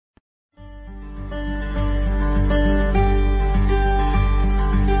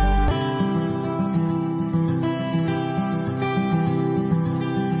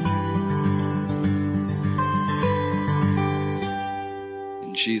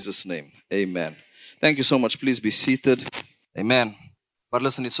Jesus' name. Amen. Thank you so much. Please be seated. Amen. But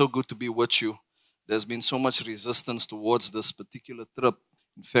listen, it's so good to be with you. There's been so much resistance towards this particular trip.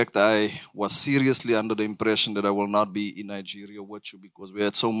 In fact, I was seriously under the impression that I will not be in Nigeria with you because we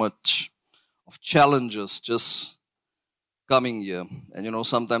had so much of challenges just coming here. And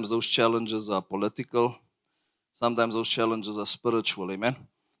sometimes those challenges are political, sometimes those challenges are spiritual. Amen.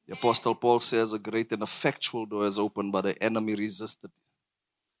 The Apostle Paul says, a great and effectual door is opened, but the enemy resisted.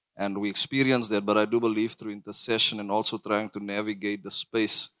 And we experienced that, but I do believe through intercession and also trying to navigate the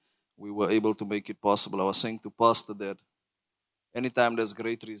space, we were able to make it possible. I was saying to Pastor that anytime there's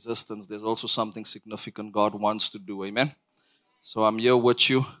great resistance, there's also something significant God wants to do. Amen. So I'm here with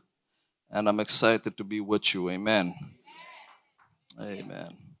you, and I'm excited to be with you. Amen. Amen.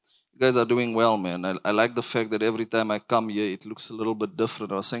 You guys are doing well, man. I like the fact that every time I come here, it looks a little bit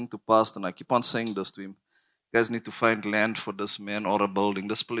different. I was saying to Pastor, and I keep on saying this to him, you guys need to find land for this man or a building.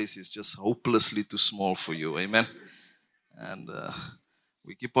 This place is just hopelessly too small for you. Amen. And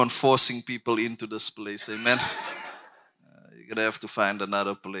we keep on forcing people into this place. Amen. You're going to have to find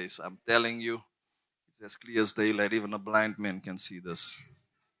another place. I'm telling you, it's as clear as daylight. Even a blind man can see this.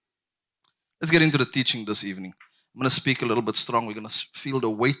 Let's get into the teaching this evening. I'm going to speak a little bit strong. We're going to feel the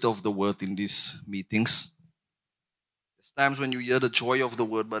weight of the word in these meetings. There's times when you hear the joy of the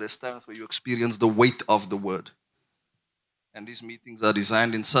word, but there's times where you experience the weight of the word. And these meetings are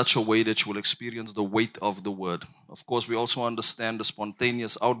designed in such a way that you will experience the weight of the word. Of course, we also understand the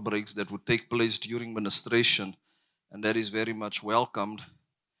spontaneous outbreaks that would take place during ministration, and that is very much welcomed.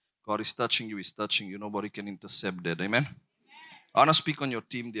 God is touching you, He's touching you. Nobody can intercept that. Amen? I want to speak on your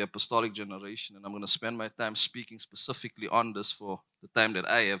team, the apostolic generation, and I'm going to spend my time speaking specifically on this for the time that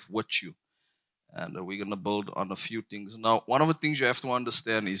I have with you. And we're going to build on a few things. Now, one of the things you have to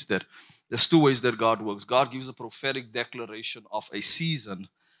understand is that there's two ways that God works. God gives a prophetic declaration of a season,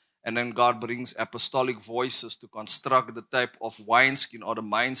 and then God brings apostolic voices to construct the type of wineskin or the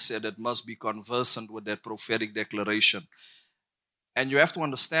mindset that must be conversant with that prophetic declaration. And you have to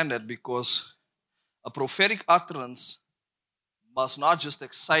understand that because a prophetic utterance must not just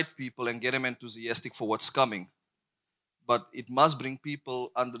excite people and get them enthusiastic for what's coming, but it must bring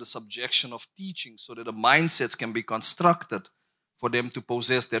people under the subjection of teaching so that the mindsets can be constructed for them to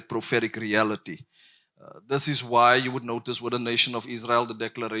possess that prophetic reality. This is why you would notice with the nation of Israel, the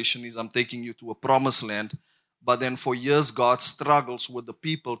declaration is, I'm taking you to a promised land. But then for years, God struggles with the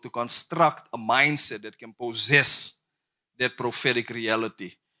people to construct a mindset that can possess that prophetic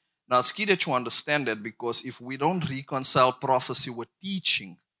reality. Now, it's key that you understand that, because if we don't reconcile prophecy with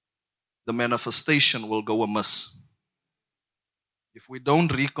teaching, the manifestation will go amiss. If we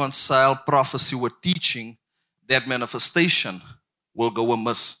don't reconcile prophecy with teaching, that manifestation will go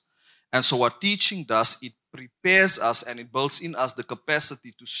amiss. And so what teaching does, it prepares us and it builds in us the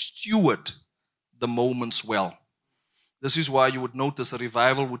capacity to steward the moments well. This is why you would notice a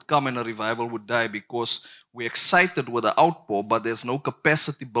revival would come and a revival would die, because we're excited with the outpour, but there's no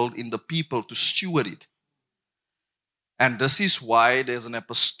capacity built in the people to steward it. And this is why there's an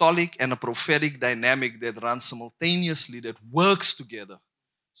apostolic and a prophetic dynamic that runs simultaneously, that works together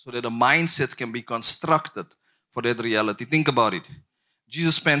so that the mindsets can be constructed for that reality. Think about it.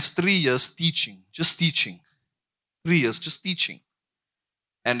 Jesus spends 3 years teaching, just teaching. 3 years, just teaching.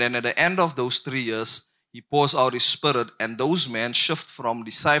 And then at the end of those 3 years, He pours out His Spirit, and those men shift from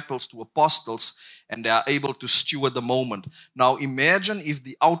disciples to apostles, and they are able to steward the moment. Now imagine if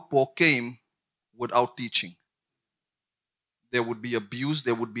the outpour came without teaching. There would be abuse,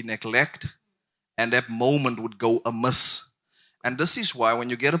 there would be neglect, and that moment would go amiss. And this is why when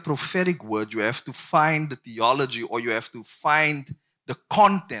you get a prophetic word, you have to find the theology, or you have to find the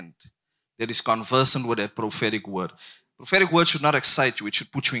content that is conversant with that prophetic word. Prophetic word should not excite you, it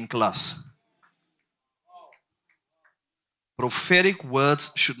should put you in class. Prophetic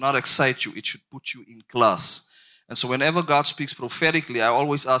words should not excite you, it should put you in class. And so whenever God speaks prophetically, I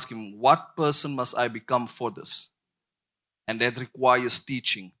always ask Him, what person must I become for this? And that requires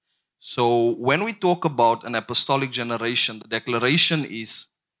teaching. So when we talk about an apostolic generation, the declaration is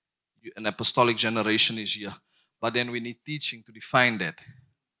an apostolic generation is here. But then we need teaching to define that.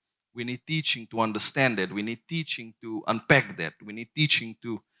 We need teaching to understand that. We need teaching to unpack that. We need teaching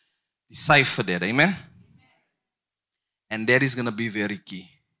to decipher that. Amen? And that is going to be very key.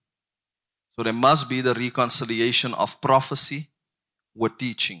 So there must be the reconciliation of prophecy with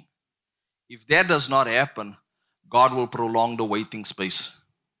teaching. If that does not happen, God will prolong the waiting space.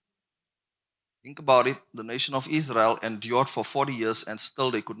 Think about it. The nation of Israel endured for 40 years and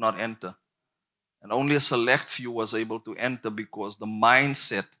still they could not enter. And only a select few was able to enter because the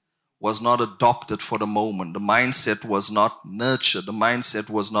mindset was not adopted for the moment. The mindset was not nurtured. The mindset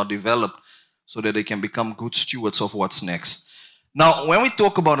was not developed so that they can become good stewards of what's next. Now, when we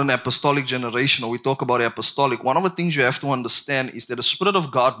talk about an apostolic generation, or we talk about apostolic, one of the things you have to understand is that the Spirit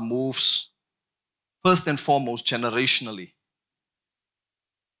of God moves first and foremost generationally.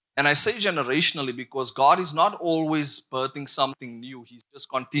 And I say generationally because God is not always birthing something new. He's just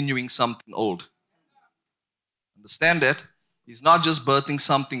continuing something old. Understand that? He's not just birthing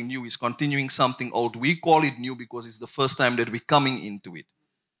something new. He's continuing something old. We call it new because it's the first time that we're coming into it.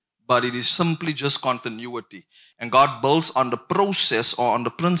 But it is simply just continuity. And God builds on the process or on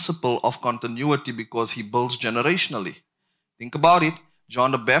the principle of continuity because He builds generationally. Think about it.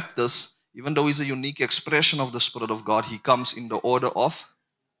 John the Baptist, even though he's a unique expression of the Spirit of God, he comes in the order of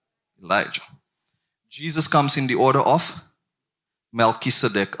Elijah. Jesus comes in the order of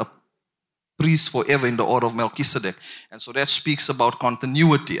Melchizedek, a priest forever in the order of Melchizedek. And so that speaks about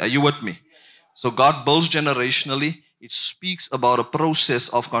continuity. Are you with me? So God builds generationally. It speaks about a process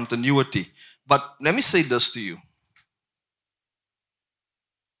of continuity. But let me say this to you.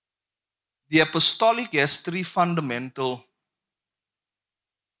 The apostolic has three fundamental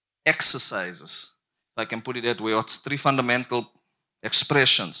exercises, if I can put it that way, or it's three fundamental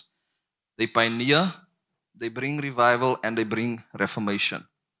expressions. They pioneer, they bring revival, and they bring reformation.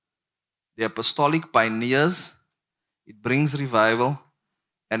 The apostolic pioneers, it brings revival,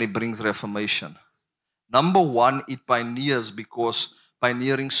 and it brings reformation. Number one, it pioneers because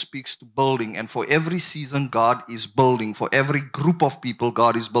pioneering speaks to building. And for every season, God is building. For every group of people,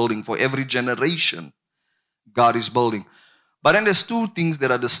 God is building. For every generation, God is building. But then there's two things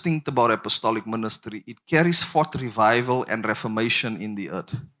that are distinct about apostolic ministry. It carries forth revival and reformation in the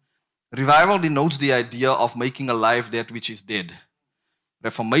earth. Revival denotes the idea of making alive that which is dead.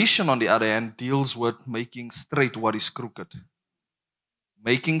 Reformation, on the other hand, deals with making straight what is crooked.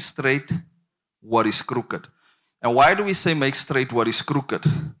 Making straight what is crooked. And why do we say make straight what is crooked?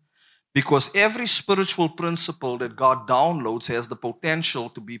 Because every spiritual principle that God downloads has the potential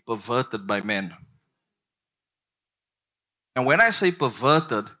to be perverted by men. And when I say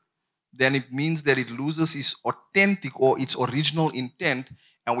perverted, then it means that it loses its authentic or its original intent,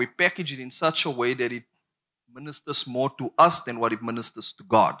 and we package it in such a way that it ministers more to us than what it ministers to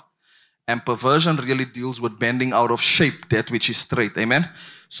God. And perversion really deals with bending out of shape that which is straight. Amen?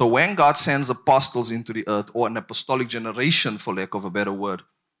 So when God sends apostles into the earth, or an apostolic generation, for lack of a better word,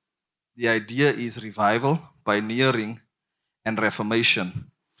 the idea is revival, pioneering, and reformation.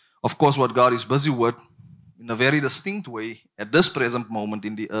 Of course, what God is busy with, in a very distinct way, at this present moment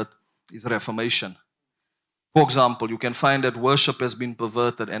in the earth, is reformation. For example, you can find that worship has been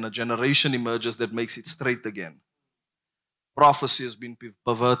perverted and a generation emerges that makes it straight again. Prophecy has been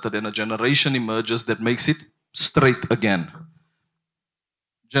perverted and a generation emerges that makes it straight again.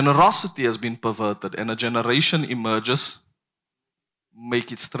 Generosity has been perverted and a generation emerges,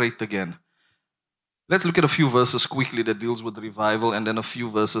 make it straight again. Let's look at a few verses quickly that deals with revival and then a few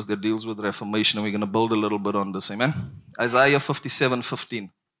verses that deals with reformation, and we're going to build a little bit on this. Amen? Isaiah 57:15.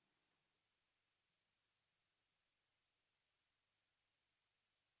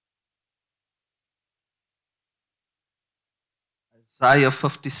 Isaiah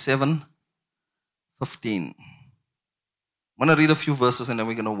 57:15. I'm going to read a few verses and then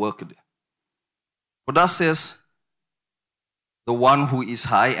we're going to work it. For thus says the one who is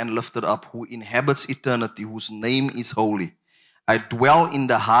high and lifted up, who inhabits eternity, whose name is holy. I dwell in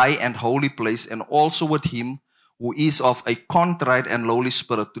the high and holy place, and also with him who is of a contrite and lowly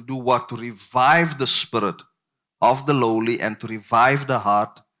spirit, to do what? To revive the spirit of the lowly and to revive the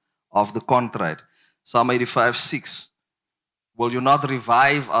heart of the contrite. Psalm 85:6. Will you not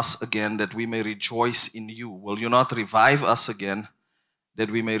revive us again that we may rejoice in you? Will you not revive us again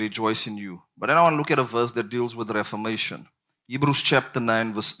that we may rejoice in you? But then I want to look at a verse that deals with reformation. Hebrews chapter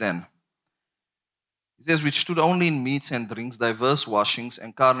 9 verse 10. It says, which stood only in meats and drinks, diverse washings,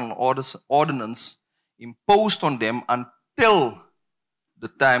 and carnal ordinance imposed on them until the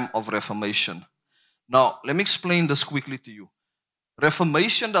time of reformation. Now, let me explain this quickly to you.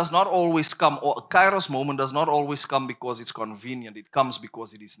 Reformation does not always come, or a kairos moment does not always come because it's convenient. It comes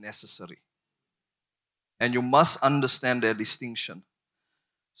because it is necessary. And you must understand that distinction.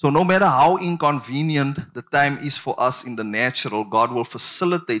 So no matter how inconvenient the time is for us in the natural, God will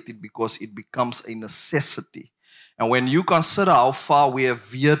facilitate it because it becomes a necessity. And when you consider how far we have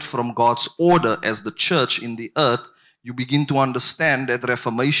veered from God's order as the church in the earth, you begin to understand that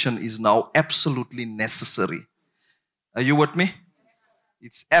reformation is now absolutely necessary. Are you with me?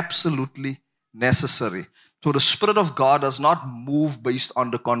 It's absolutely necessary. So the Spirit of God does not move based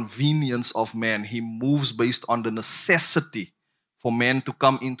on the convenience of man. He moves based on the necessity for men to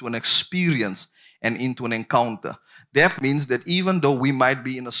come into an experience and into an encounter. That means that even though we might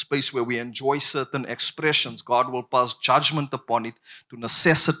be in a space where we enjoy certain expressions, God will pass judgment upon it to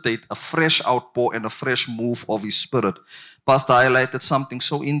necessitate a fresh outpour and a fresh move of His Spirit. Pastor highlighted something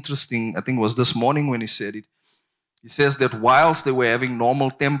so interesting, I think it was this morning when he said it. He says that whilst they were having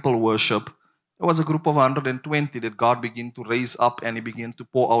normal temple worship, there was a group of 120 that God began to raise up and He began to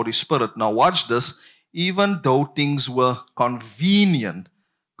pour out His Spirit. Now watch this. Even though things were convenient,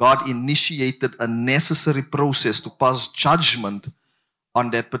 God initiated a necessary process to pass judgment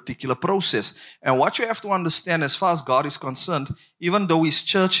on that particular process. And what you have to understand as far as God is concerned, even though His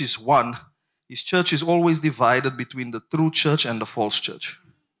church is one, His church is always divided between the true church and the false church.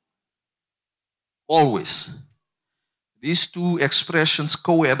 Always. These two expressions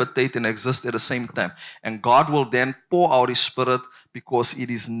cohabitate and exist at the same time. And God will then pour out His Spirit because it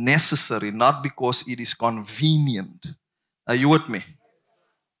is necessary, not because it is convenient. Are you with me?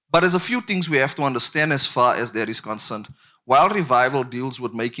 But there's a few things we have to understand as far as that is concerned. While revival deals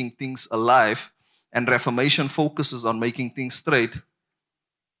with making things alive and Reformation focuses on making things straight,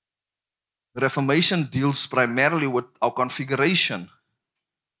 Reformation deals primarily with our configuration.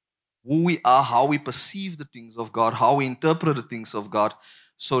 Who we are, how we perceive the things of God, how we interpret the things of God,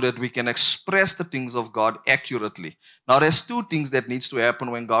 so that we can express the things of God accurately. Now, there's two things that needs to happen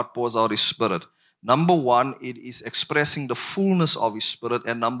when God pours out His Spirit. Number one, it is expressing the fullness of His Spirit,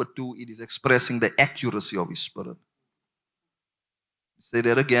 and number two, it is expressing the accuracy of His Spirit. Say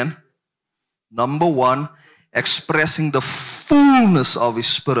that again. Number one, expressing the fullness of His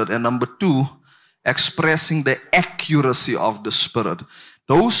Spirit, and number two, expressing the accuracy of the Spirit.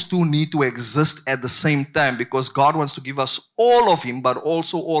 Those two need to exist at the same time because God wants to give us all of Him, but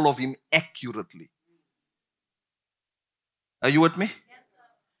also all of Him accurately. Are you with me?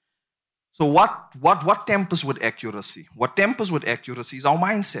 So what tempers with accuracy? What tempers with accuracy is our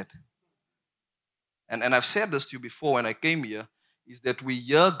mindset. And I've said this to you before when I came here, is that we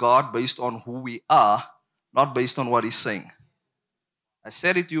hear God based on who we are, not based on what He's saying. I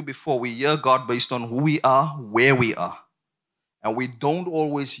said it to you before, we hear God based on who we are, where we are. And we don't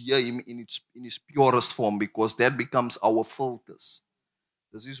always hear Him in His purest form because that becomes our filters.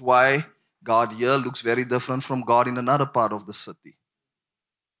 This is why God here looks very different from God in another part of the city.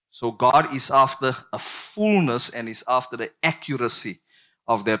 So God is after a fullness and is after the accuracy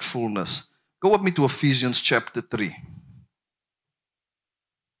of that fullness. Go with me to Ephesians chapter 3.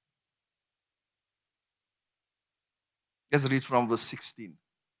 Let's read from verse 16.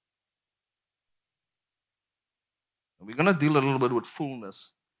 We're going to deal a little bit with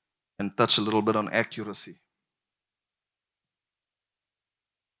fullness and touch a little bit on accuracy.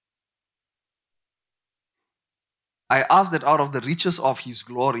 I ask that out of the riches of His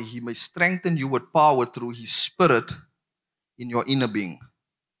glory, He may strengthen you with power through His Spirit in your inner being,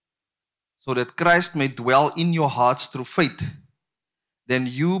 so that Christ may dwell in your hearts through faith. Then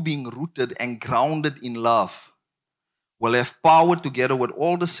you, being rooted and grounded in love, will have power together with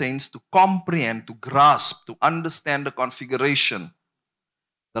all the saints to comprehend, to grasp, to understand the configuration,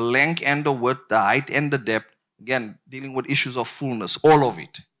 the length and the width, the height and the depth. Again, dealing with issues of fullness, all of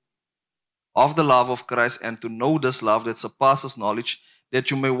it. Of the love of Christ, and to know this love that surpasses knowledge, that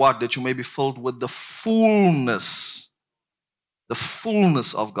you may what? That you may be filled with the fullness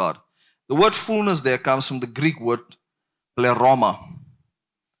of God. The word fullness there comes from the Greek word pleroma.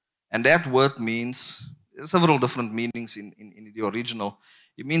 And that word means several different meanings in the original.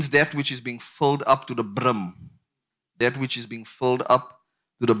 It means that which is being filled up to the brim. That which is being filled up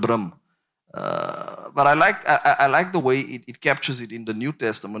to the brim. But I like the way it captures it in the New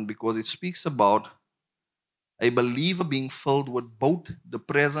Testament because it speaks about a believer being filled with both the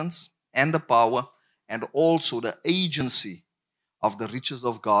presence and the power and also the agency of the riches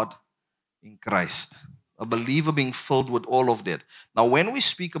of God in Christ. A believer being filled with all of that. Now, when we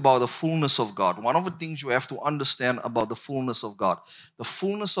speak about the fullness of God, one of the things you have to understand about the fullness of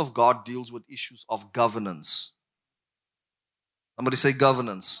God deals with issues of governance. Somebody say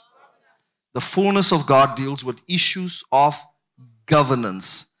governance. The fullness of God deals with issues of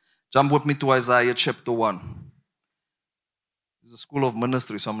governance. Jump with me to Isaiah chapter 1. This is a school of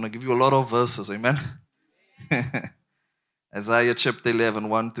ministry, so I'm going to give you a lot of verses. Amen? Isaiah chapter 11,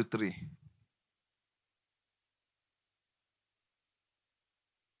 1 to 3.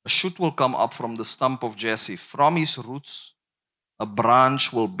 A shoot will come up from the stump of Jesse. From his roots, a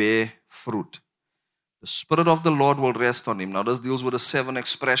branch will bear fruit. The Spirit of the Lord will rest on him. Now, this deals with the 7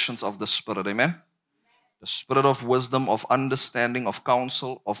 expressions of the Spirit. Amen? The Spirit of wisdom, of understanding, of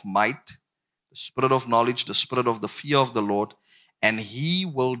counsel, of might, the Spirit of knowledge, the Spirit of the fear of the Lord, and he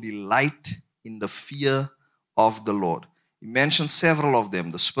will delight in the fear of the Lord. He mentions several of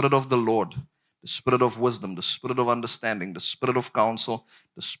them: the Spirit of the Lord, the Spirit of wisdom, the Spirit of understanding, the Spirit of counsel,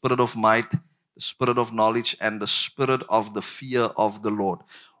 the Spirit of might, the Spirit of knowledge, and the Spirit of the fear of the Lord.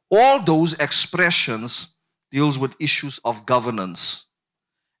 All those expressions deals with issues of governance.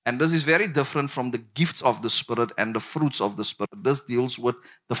 And this is very different from the gifts of the Spirit and the fruits of the Spirit. This deals with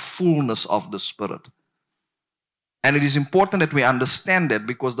the fullness of the Spirit. And it is important that we understand that,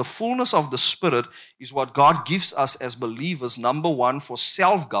 because the fullness of the Spirit is what God gives us as believers, number one, for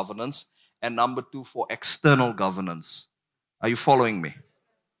self-governance, and number two, for external governance. Are you following me?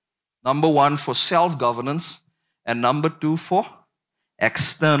 Number one, for self-governance, and number two, for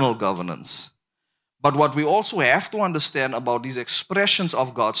external governance. But what we also have to understand about these expressions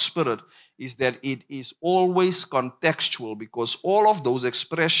of God's Spirit is that it is always contextual, because all of those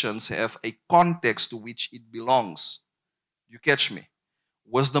expressions have a context to which it belongs. You catch me?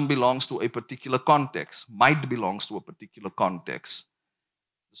 Wisdom belongs to a particular context. Might belongs to a particular context.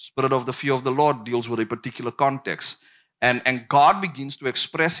 The Spirit of the fear of the Lord deals with a particular context. And God begins to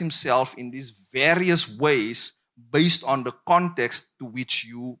express Himself in these various ways based on the context to which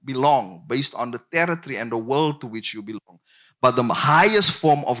you belong, based on the territory and the world to which you belong. But the highest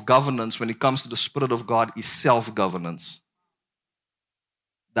form of governance when it comes to the Spirit of God is self-governance.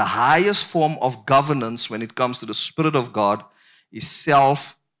 The highest form of governance when it comes to the Spirit of God is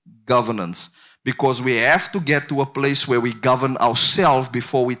self-governance. Because we have to get to a place where we govern ourselves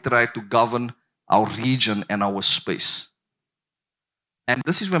before we try to govern our region and our space. And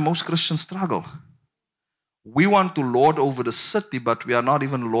this is where most Christians struggle. We want to lord over the city, but we are not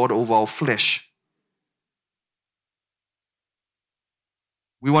even lord over our flesh.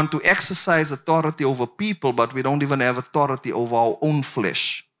 We want to exercise authority over people, but we don't even have authority over our own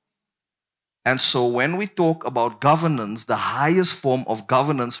flesh. And so when we talk about governance, the highest form of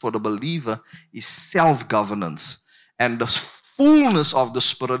governance for the believer is self-governance. And the fullness of the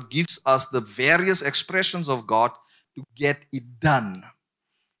Spirit gives us the various expressions of God to get it done.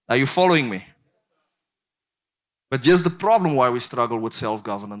 Are you following me? But here's the problem why we struggle with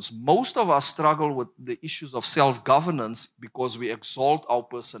self-governance. Most of us struggle with the issues of self-governance because we exalt our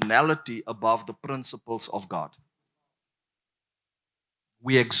personality above the principles of God.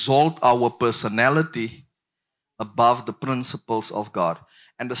 We exalt our personality above the principles of God.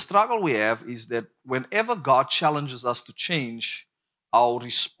 And the struggle we have is that whenever God challenges us to change, our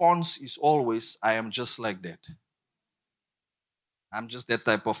response is always, I am just like that. I'm just that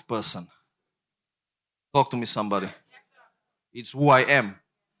type of person. Talk to me, somebody. It's who I am.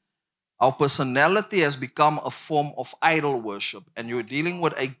 Our personality has become a form of idol worship. And you're dealing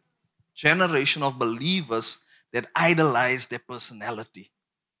with a generation of believers that idolize their personality.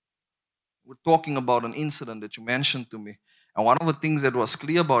 We're talking about an incident that you mentioned to me. And one of the things that was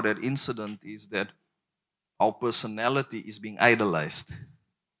clear about that incident is that our personality is being idolized.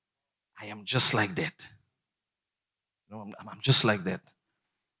 I am just like that. No, I'm just like that.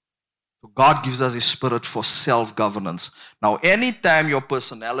 So God gives us His Spirit for self-governance. Now, anytime your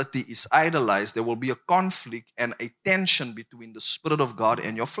personality is idolized, there will be a conflict and a tension between the Spirit of God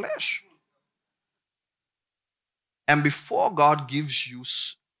and your flesh. And before God gives you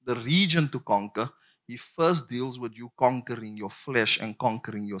the region to conquer, He first deals with you conquering your flesh and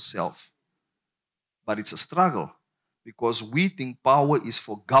conquering yourself. But it's a struggle because we think power is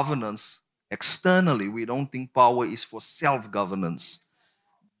for governance externally. We don't think power is for self-governance.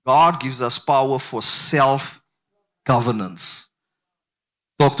 God gives us power for self-governance.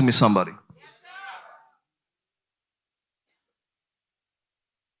 Talk to me, somebody.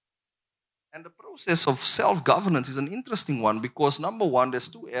 And the process of self-governance is an interesting one because, number one, there's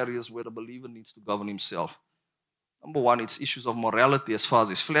two areas where the believer needs to govern himself. Number one, it's issues of morality as far as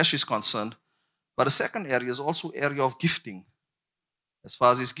his flesh is concerned. But the second area is also area of gifting. As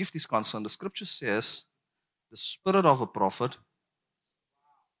far as his gift is concerned, the scripture says the spirit of a prophet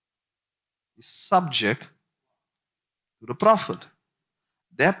is subject to the prophet.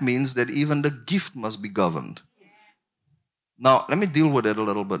 That means that even the gift must be governed. Now, let me deal with it a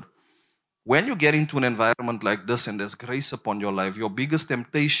little bit. When you get into an environment like this and there's grace upon your life, your biggest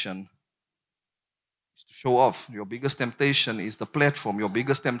temptation is to show off. Your biggest temptation is the platform. Your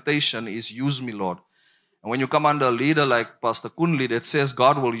biggest temptation is use me, Lord. And when you come under a leader like Pastor Kunli that says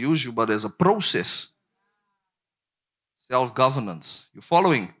God will use you, but there's a process. Self-governance. You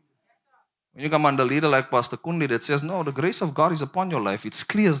following? When you come under a leader like Pastor Kunli that says, no, the grace of God is upon your life. It's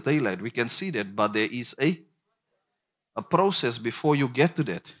clear as daylight. We can see that. But there is a process before you get to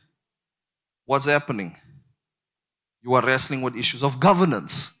that. What's happening? You are wrestling with issues of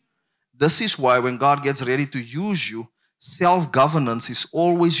governance. This is why when God gets ready to use you, self-governance is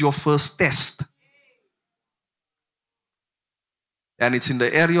always your first test. And it's in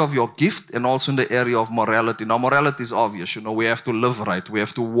the area of your gift and also in the area of morality. Now, morality is obvious. We have to live right. We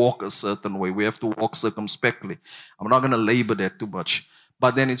have to walk a certain way. We have to walk circumspectly. I'm not going to labor that too much.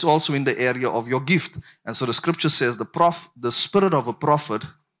 But then it's also in the area of your gift. And so the scripture says the spirit of a prophet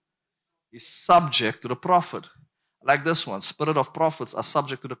is subject to the prophet. Like this one, spirit of prophets are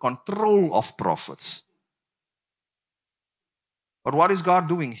subject to the control of prophets. But what is God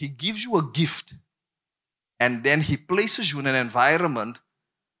doing? He gives you a gift. And then He places you in an environment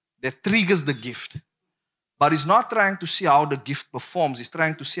that triggers the gift. But He's not trying to see how the gift performs. He's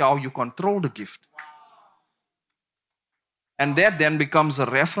trying to see how you control the gift. And that then becomes a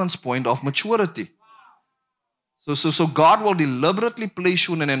reference point of maturity. So God will deliberately place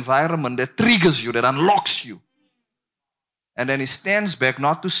you in an environment that triggers you, that unlocks you. And then He stands back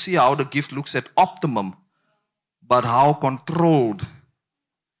not to see how the gift looks at optimum, but how controlled.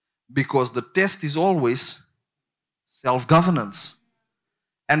 Because the test is always self-governance.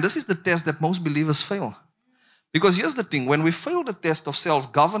 And this is the test that most believers fail. Because here's the thing, when we fail the test of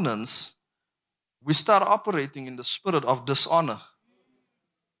self-governance, we start operating in the spirit of dishonor.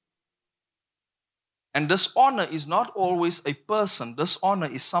 And dishonor is not always a person. Dishonor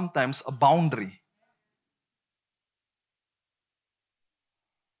is sometimes a boundary.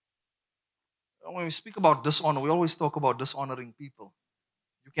 When we speak about dishonor, we always talk about dishonoring people.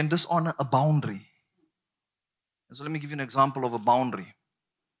 You can dishonor a boundary. And so let me give you an example of a boundary.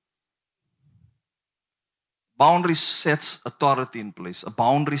 Boundary sets authority in place. A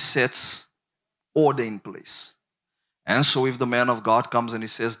boundary sets order in place. And so if the man of God comes and he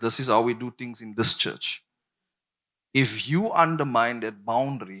says, this is how we do things in this church, if you undermine that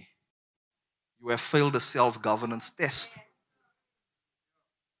boundary, you have failed the self-governance test.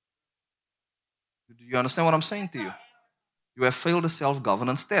 Do you understand what I'm saying to you? You have failed the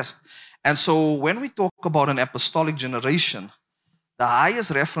self-governance test. And so when we talk about an apostolic generation, the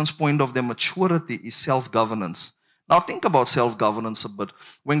highest reference point of their maturity is self-governance. Now think about self-governance a bit.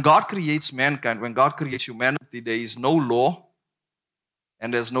 When God creates mankind, when God creates humanity, there is no law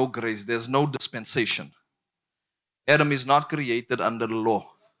and there's no grace. There's no dispensation. Adam is not created under the law.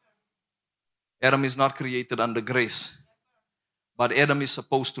 Adam is not created under grace. But Adam is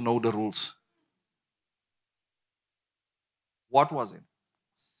supposed to know the rules. What was it?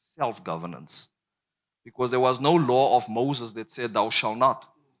 Self-governance. Because there was no law of Moses that said, thou shalt not.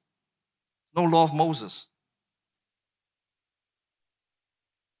 No law of Moses.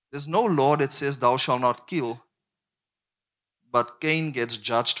 There's no law that says, thou shalt not kill. But Cain gets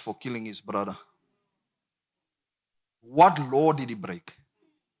judged for killing his brother. What law did he break?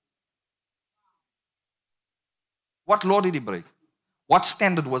 What law did he break? What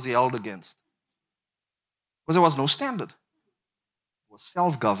standard was he held against? Because there was no standard. It was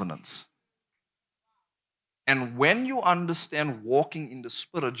self-governance. And when you understand walking in the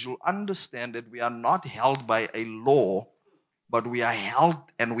Spirit, you'll understand that we are not held by a law, but we are held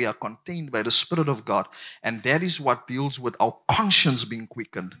and we are contained by the Spirit of God. And that is what deals with our conscience being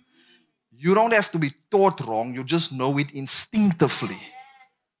quickened. You don't have to be taught wrong, you just know it instinctively.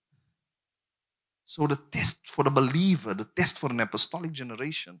 So the test for the believer, the test for an apostolic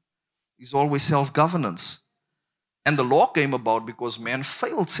generation is always self-governance. And the law came about because man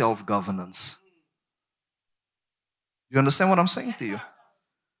failed self-governance. You understand what I'm saying to you?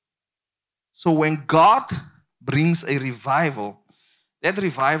 So when God brings a revival, that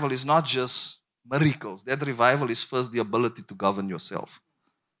revival is not just miracles. That revival is first the ability to govern yourself.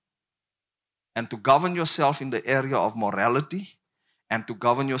 And to govern yourself in the area of morality and to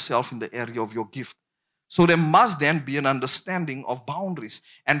govern yourself in the area of your gift. So there must then be an understanding of boundaries.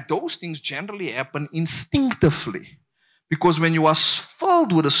 And those things generally happen instinctively. Because when you are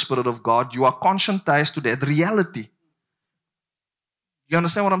filled with the Spirit of God, you are conscientized to that reality. You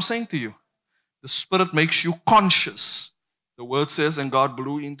understand what I'm saying to you? The Spirit makes you conscious. The word says, and God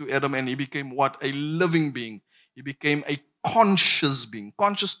blew into Adam and he became what? A living being. He became a conscious being.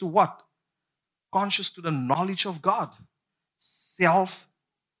 Conscious to what? Conscious to the knowledge of God.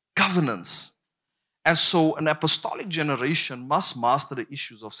 Self-governance. And so an apostolic generation must master the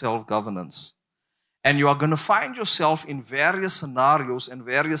issues of self-governance. And you are going to find yourself in various scenarios and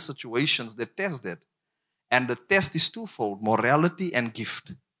various situations that test that. And the test is twofold, morality and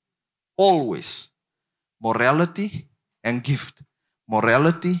gift. Always. Morality and gift.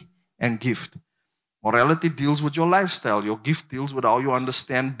 Morality and gift. Morality deals with your lifestyle. Your gift deals with how you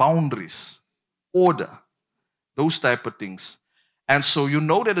understand boundaries, order, those type of things. And so you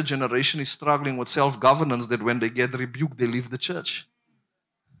know that a generation is struggling with self-governance, that when they get rebuked, they leave the church.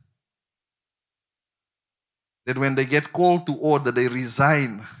 That when they get called to order, they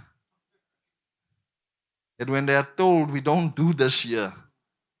resign. that when they are told we don't do this here,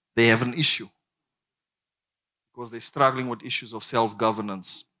 they have an issue because they're struggling with issues of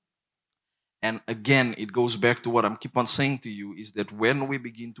self-governance. And again, it goes back to what I'm keep on saying to you, is that when we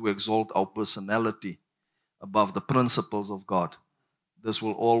begin to exalt our personality above the principles of God, this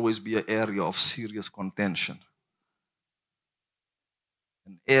will always be an area of serious contention.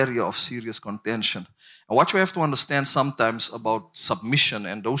 An area of serious contention. And what you have to understand sometimes about submission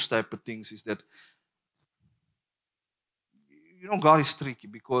and those type of things is that, God is tricky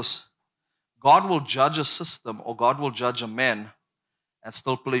because God will judge a system or God will judge a man and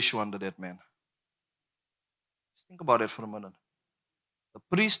still place you under that man. Just think about that for a minute. The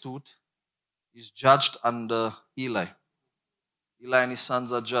priesthood is judged under Eli. Eli and his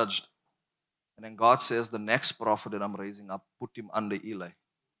sons are judged. And then God says, the next prophet that I'm raising up, put him under Eli.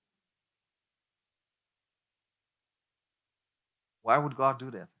 Why would God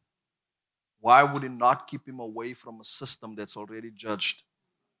do that? Why would He not keep him away from a system that's already judged?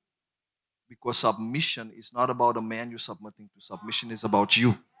 Because submission is not about a man you're submitting to. Submission is about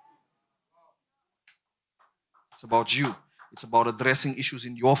you. It's about you. It's about addressing issues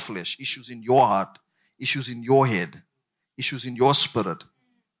in your flesh, issues in your heart, issues in your head, issues in your spirit.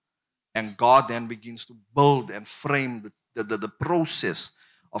 And God then begins to build and frame the process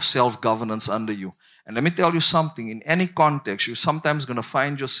of self-governance under you. And let me tell you something, in any context, you're sometimes going to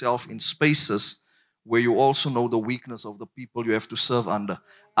find yourself in spaces where you also know the weakness of the people you have to serve under.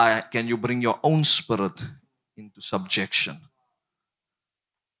 Can you bring your own spirit into subjection?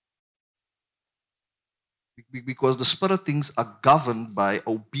 Because the spirit things are governed by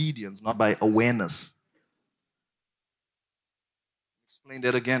obedience, not by awareness. Explain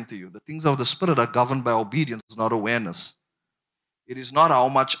that again to you. The things of the spirit are governed by obedience, not awareness. It is not how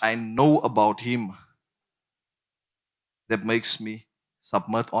much I know about Him that makes me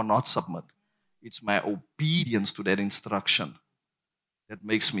submit or not submit. It's my obedience to that instruction that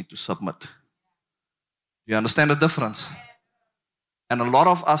makes me to submit. You understand the difference? And a lot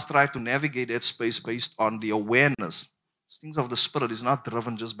of us try to navigate that space based on the awareness. Things of the Spirit is not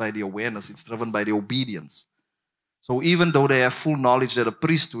driven just by the awareness, it's driven by the obedience. So even though they have full knowledge that the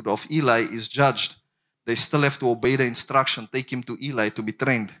priesthood of Eli is judged, they still have to obey the instruction, take him to Eli to be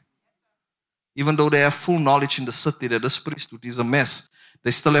trained. Even though they have full knowledge in the city that this priesthood is a mess,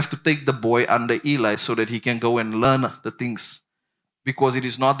 they still have to take the boy under Eli so that he can go and learn the things. Because it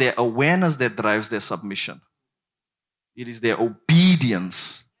is not their awareness that drives their submission. It is their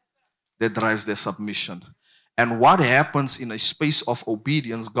obedience that drives their submission. And what happens in a space of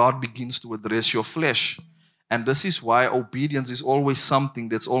obedience, God begins to address your flesh. And this is why obedience is always something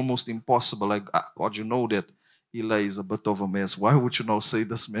that's almost impossible. Like, God, you know that Eli is a bit of a mess. Why would you now say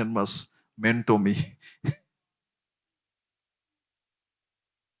this man must mentor me?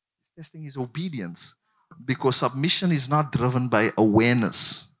 Testing is obedience. Because submission is not driven by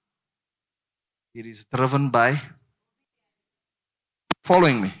awareness. It is driven by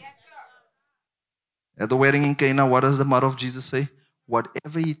following me. At the wedding in Cana, what does the mother of Jesus say?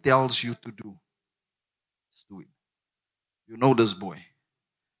 Whatever He tells you to do, just do it. You know this boy.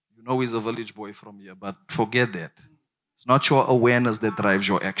 You know he's a village boy from here, but forget that. It's not your awareness that drives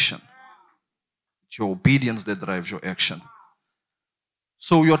your action. It's your obedience that drives your action.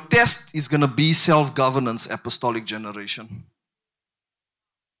 So your test is going to be self-governance, apostolic generation.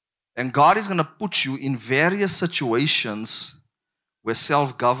 And God is going to put you in various situations where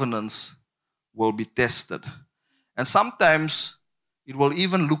self-governance will be tested. And sometimes it will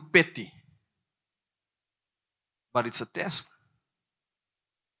even look petty. But it's a test.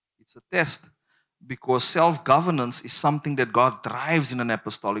 It's a test. Because self-governance is something that God drives in an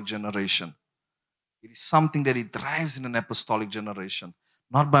apostolic generation. It is something that He drives in an apostolic generation.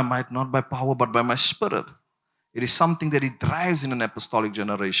 Not by might, not by power, but by my spirit. It is something that He drives in an apostolic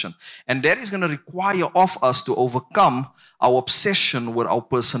generation. And that is going to require of us to overcome our obsession with our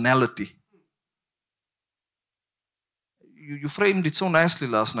personality. You framed it so nicely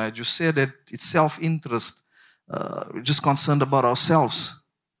last night. You said that it's self-interest. We're just concerned about ourselves.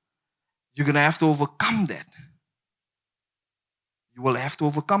 You're going to have to overcome that. You will have to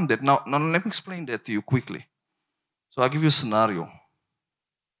overcome that. Now let me explain that to you quickly. So I'll give you a scenario.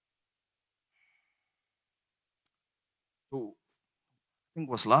 So I think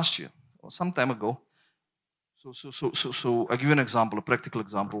it was last year or some time ago. So I'll give you an example, a practical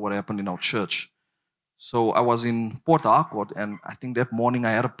example of what happened in our church. So I was in Port Harcourt, and I think that morning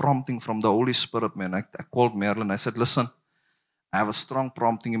I had a prompting from the Holy Spirit, man. I called Marilyn. I said, listen, I have a strong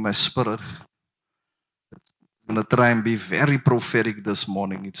prompting in my spirit. I'm going to try and be very prophetic this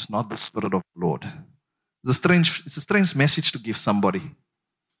morning. It's not the Spirit of the Lord. It's a strange message to give somebody.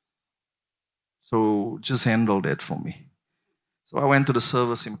 So just handle that for me. So I went to the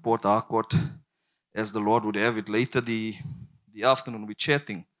service in Port Harcourt as the Lord would have it. Later the afternoon we're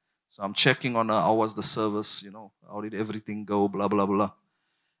chatting. So I'm checking on her, how was the service, how did everything go, blah, blah, blah.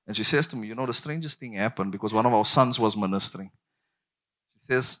 And she says to me, the strangest thing happened because one of our sons was ministering. She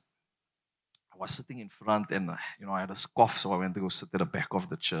says, I was sitting in front and, I had a cough, so I went to go sit at the back of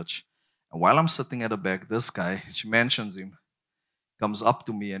the church. And while I'm sitting at the back, this guy, she mentions him, comes up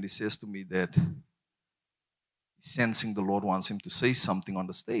to me and he says to me that he's sensing the Lord wants him to say something on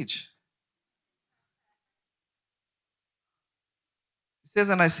the stage. He says,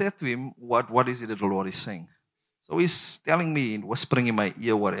 and I said to him, what is it that the Lord is saying? So he's telling me, whispering in my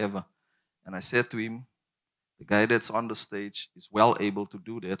ear, whatever. And I said to him, the guy that's on the stage is well able to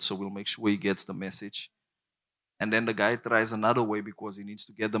do that, so we'll make sure he gets the message. And then the guy tries another way because he needs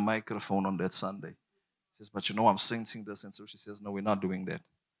to get the microphone on that Sunday. He says, but I'm sensing this. And so she says, no, we're not doing that.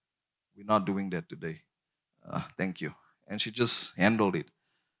 We're not doing that today. Thank you. And she just handled it.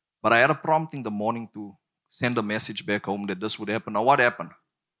 But I had a prompt in the morning to send a message back home that this would happen. Now, what happened?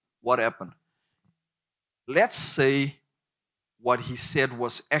 What happened? Let's say what he said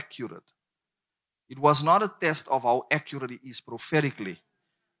was accurate. It was not a test of how accurate he is prophetically.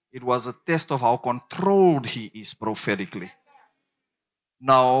 It was a test of how controlled he is prophetically.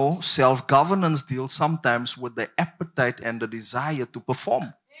 Now, self-governance deals sometimes with the appetite and the desire to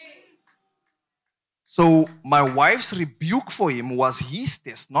perform. So my wife's rebuke for him was his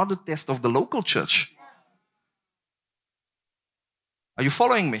test, not the test of the local church. Are you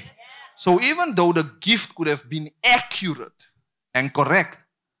following me? So even though the gift could have been accurate and correct,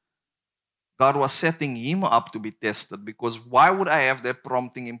 God was setting him up to be tested, because why would I have that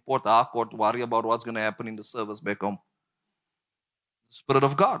prompting in Port Harcourt to worry about what's going to happen in the service back home? The Spirit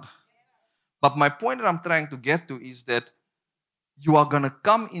of God. But my point that I'm trying to get to is that you are going to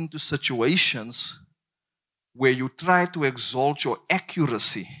come into situations where you try to exalt your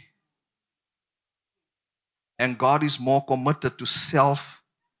accuracy, and God is more committed to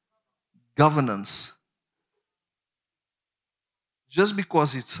self-governance. Just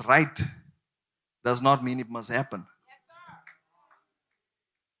because it's right does not mean it must happen. Yes,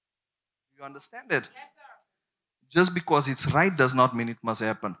 you understand it? Yes, just because it's right does not mean it must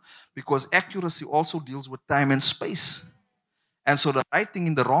happen. Because accuracy also deals with time and space. And so the right thing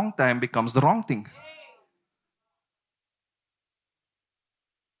in the wrong time becomes the wrong thing.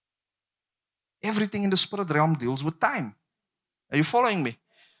 Everything in the spirit realm deals with time. Are you following me?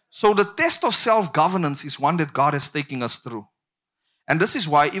 So the test of self-governance is one that God is taking us through. And this is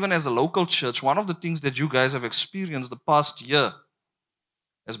why, even as a local church, one of the things that you guys have experienced the past year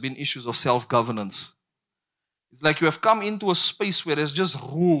has been issues of self-governance. It's like you have come into a space where there's just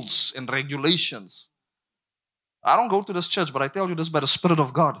rules and regulations. I don't go to this church, but I tell you this by the Spirit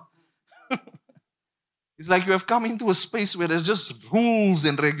of God. It's like you have come into a space where there's just rules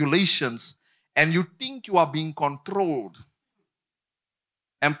and regulations, and you think you are being controlled.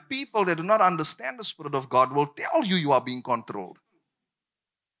 And people that do not understand the Spirit of God will tell you you are being controlled.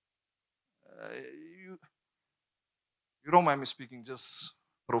 You don't mind me speaking just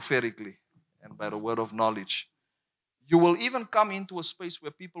prophetically and by the word of knowledge. You will even come into a space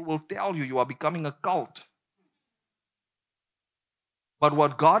where people will tell you you are becoming a cult. But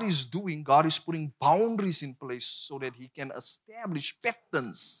what God is doing, God is putting boundaries in place so that He can establish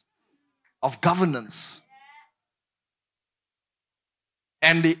patterns of governance.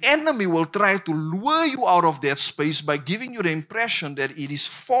 And the enemy will try to lure you out of that space by giving you the impression that it is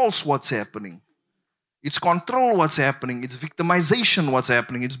false what's happening. It's control what's happening. It's victimization what's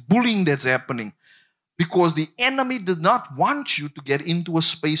happening. It's bullying that's happening. Because the enemy did not want you to get into a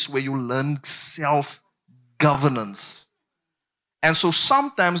space where you learn self-governance. And so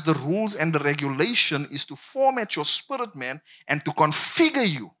sometimes the rules and the regulation is to format your spirit man and to configure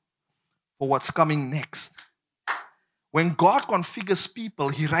you for what's coming next. When God configures people,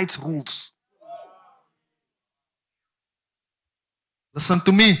 He writes rules. Listen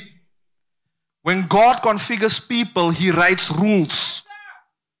to me. When God configures people, He writes rules.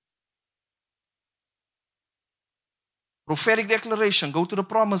 Prophetic declaration, go to the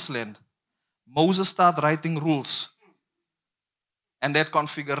promised land. Moses started writing rules. And that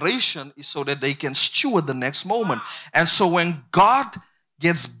configuration is so that they can steward the next moment. And so when God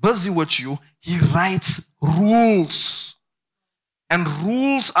gets busy with you, He writes rules. And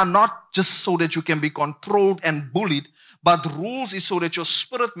rules are not just so that you can be controlled and bullied, but rules is so that your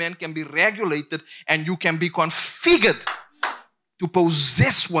spirit man can be regulated and you can be configured to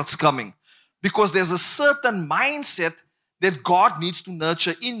possess what's coming. Because there's a certain mindset that God needs to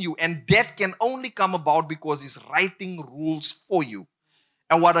nurture in you, and that can only come about because He's writing rules for you.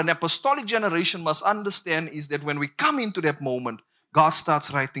 And what an apostolic generation must understand is that when we come into that moment, God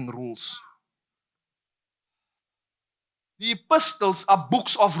starts writing rules. The epistles are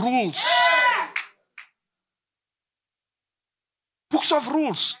books of rules. Books of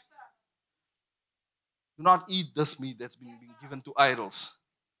rules. Do not eat this meat that's been given to idols.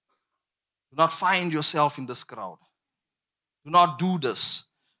 Do not find yourself in this crowd. Do not do this.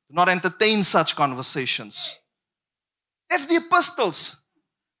 Do not entertain such conversations. That's the epistles.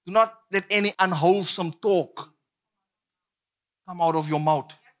 Do not let any unwholesome talk come out of your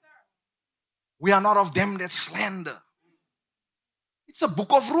mouth. We are not of them that slander. It's a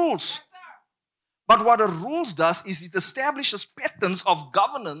book of rules. But what the rules does is it establishes patterns of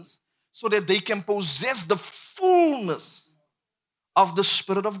governance so that they can possess the fullness of the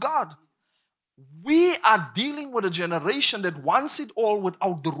Spirit of God. We are dealing with a generation that wants it all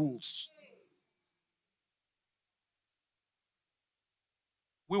without the rules.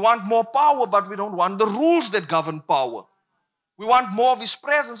 We want more power, but we don't want the rules that govern power. We want more of His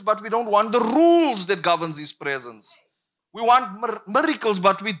presence, but we don't want the rules that governs His presence. We want miracles,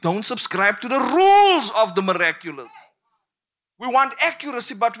 but we don't subscribe to the rules of the miraculous. We want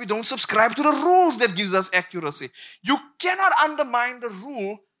accuracy, but we don't subscribe to the rules that gives us accuracy. You cannot undermine the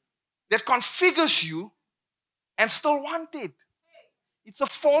rule that configures you and still want it. It's a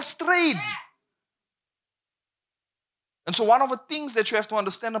false trade. And so one of the things that you have to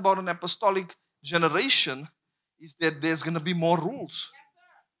understand about an apostolic generation is that there's going to be more rules.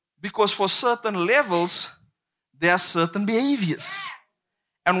 Because for certain levels, there are certain behaviors.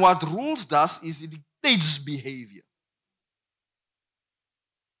 And what rules does is it dictates behavior.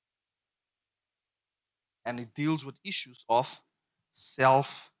 And it deals with issues of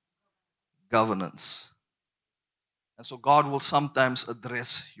self-governance. And so God will sometimes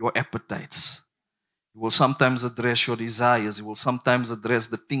address your appetites. He will sometimes address your desires. He will sometimes address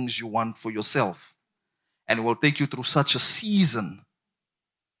the things you want for yourself. And He will take you through such a season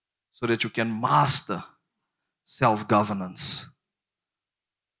so that you can master self-governance.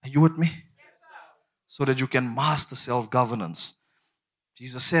 Are you with me? Yes, so that you can master self-governance.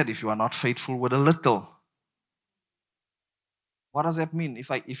 Jesus said, if you are not faithful with a little, what does that mean?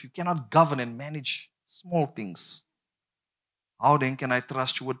 If you cannot govern and manage small things, how then can I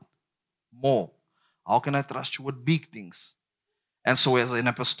trust you with more? How can I trust you with big things? And so as an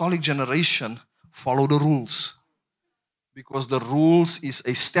apostolic generation, follow the rules. Because the rules is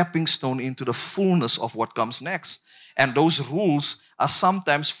a stepping stone into the fullness of what comes next. And those rules are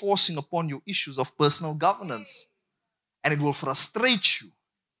sometimes forcing upon you issues of personal governance. And it will frustrate you.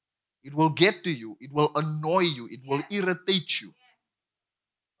 It will get to you. It will annoy you. It will irritate you.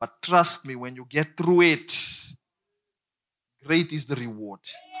 But trust me, when you get through it, great is the reward.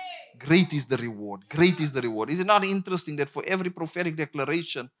 Great is the reward. Great is the reward. Is it not interesting that for every prophetic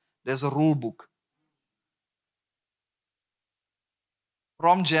declaration, there's a rule book?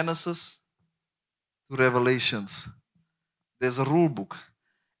 From Genesis to Revelations, there's a rule book.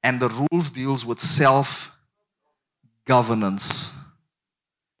 And the rules deals with self-governance.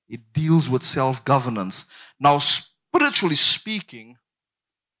 It deals with self-governance. Now, spiritually speaking,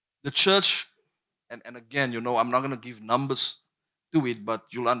 the church, and again, I'm not going to give numbers to it, but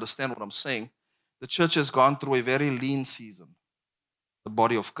you'll understand what I'm saying. The church has gone through a very lean season. The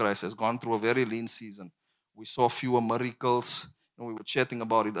body of Christ has gone through a very lean season. We saw fewer miracles. We were chatting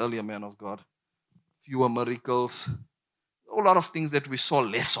about it earlier, man of God. Fewer miracles. A lot of things that we saw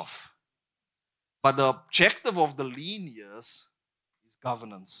less of. But the objective of the lean years is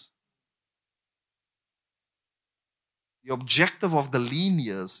governance. The objective of the lean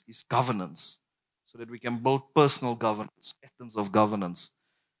years is governance. So that we can build personal governance, patterns of governance.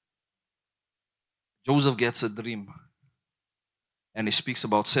 Joseph gets a dream. And he speaks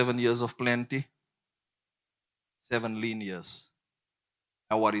about 7 years of plenty, 7 lean years.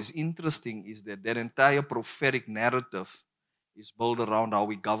 And what is interesting is that entire prophetic narrative is built around how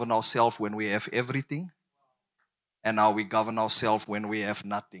we govern ourselves when we have everything and how we govern ourselves when we have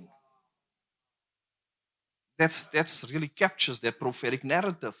nothing. That's really captures that prophetic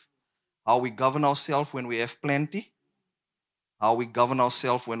narrative. How we govern ourselves when we have plenty, how we govern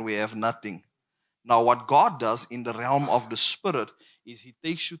ourselves when we have nothing. Now, what God does in the realm of the Spirit is He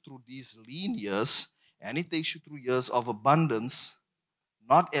takes you through these lean years and He takes you through years of abundance,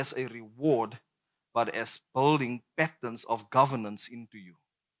 not as a reward, but as building patterns of governance into you.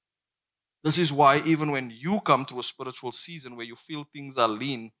 This is why even when you come to a spiritual season where you feel things are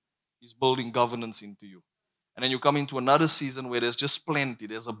lean, He's building governance into you. And then you come into another season where there's just plenty,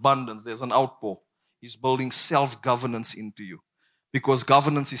 there's abundance, there's an outpour. He's building self-governance into you. Because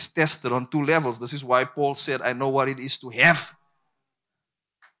governance is tested on 2 levels. This is why Paul said, I know what it is to have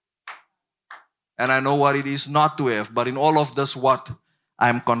And I know what it is not to have. But in all of this, what? I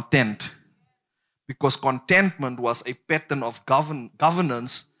am content. Because contentment was a pattern of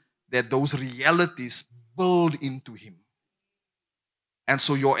governance that those realities build into him. And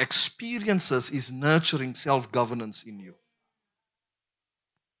so your experiences is nurturing self-governance in you.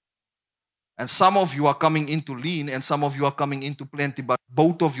 And some of you are coming into lean and some of you are coming into plenty, but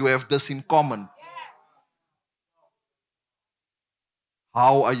both of you have this in common.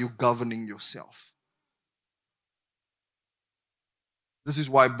 How are you governing yourself? This is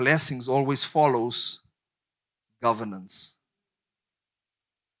why blessings always follows governance.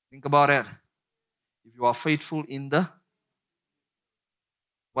 Think about it. If you are faithful in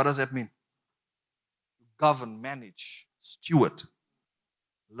what does that mean? Govern, manage, steward,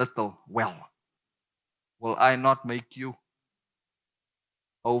 little, well. Will I not make you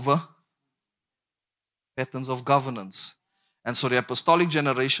over patterns of governance? And so the apostolic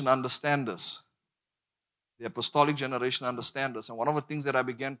generation understand this. The apostolic generation understand this. And one of the things that I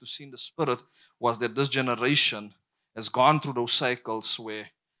began to see in the spirit was that this generation has gone through those cycles where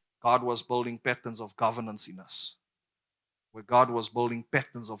God was building patterns of governance in us. Where God was building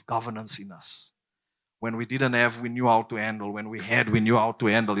patterns of governance in us. When we didn't have, we knew how to handle. When we had, we knew how to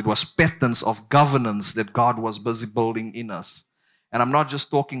handle. It was patterns of governance that God was busy building in us. And I'm not just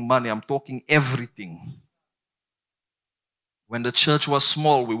talking money, I'm talking everything. When the church was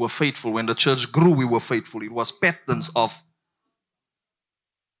small, we were faithful. When the church grew, we were faithful. It was patterns of...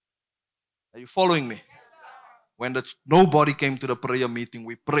 Are you following me? When nobody came to the prayer meeting,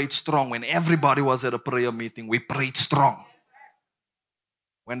 we prayed strong. When everybody was at a prayer meeting, we prayed strong.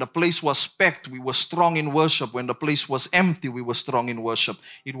 When the place was packed, we were strong in worship. When the place was empty, we were strong in worship.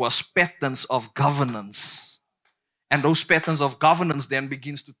 It was patterns of governance. And those patterns of governance then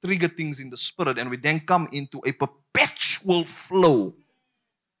begins to trigger things in the spirit. And we then come into a perpetual flow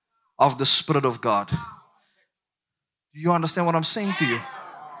of the Spirit of God. Do you understand what I'm saying to you?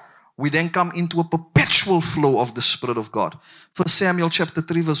 We then come into a perpetual flow of the Spirit of God. 1 Samuel chapter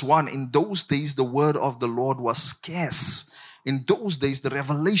 3 verse 1. In those days the word of the Lord was scarce. In those days the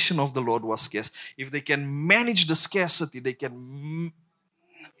revelation of the Lord was scarce. If they can manage the scarcity, they can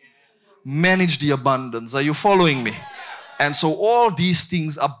manage the abundance. Are you following me? And so all these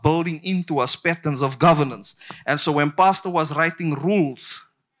things are building into us patterns of governance. And so when Pastor was writing rules,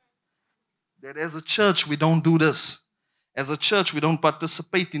 that as a church we don't do this. As a church we don't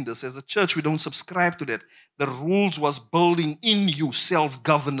participate in this. As a church we don't subscribe to that. The rules was building in you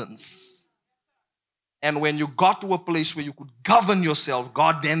self-governance. And when you got to a place where you could govern yourself,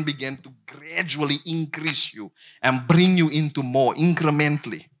 God then began to gradually increase you and bring you into more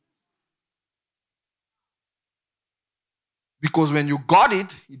incrementally. Because when you got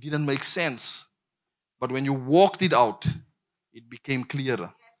it, it didn't make sense. But when you walked it out, it became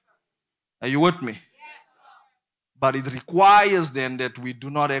clearer. Are you with me? But it requires then that we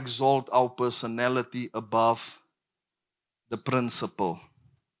do not exalt our personality above the principle.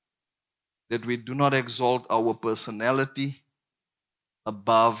 That we do not exalt our personality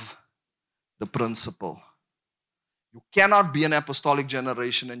above the principle. You cannot be an apostolic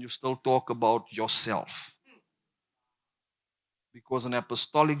generation and you still talk about yourself. Because an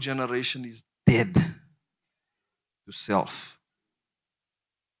apostolic generation is dead to self.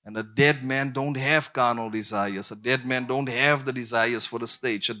 And a dead man don't have carnal desires. A dead man don't have the desires for the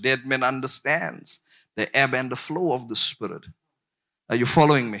stage. A dead man understands the ebb and the flow of the Spirit. Are you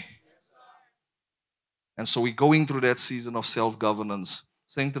following me? And so we're going through that season of self-governance.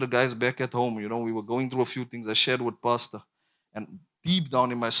 Saying to the guys back at home, we were going through a few things I shared with Pastor. And deep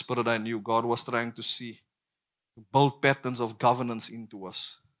down in my spirit, I knew God was trying to build patterns of governance into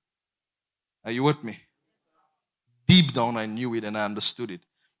us. Are you with me? Deep down, I knew it and I understood it.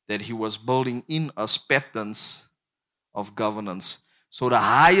 That He was building in us patterns of governance. So the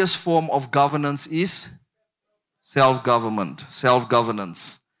highest form of governance is self-government,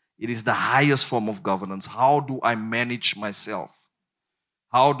 self-governance. It is the highest form of governance. How do I manage myself?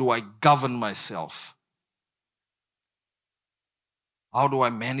 How do I govern myself? How do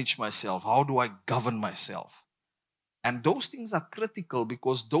I manage myself? How do I govern myself? And those things are critical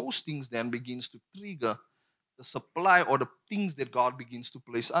because those things then begins to trigger the supply or the things that God begins to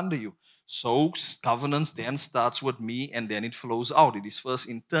place under you. So governance then starts with me and then it flows out. It is first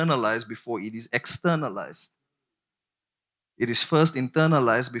internalized before it is externalized. It is first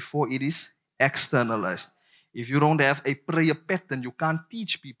internalized before it is externalized. If you don't have a prayer pattern, you can't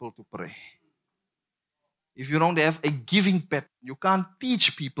teach people to pray. If you don't have a giving pattern, you can't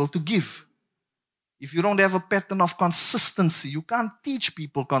teach people to give. If you don't have a pattern of consistency, you can't teach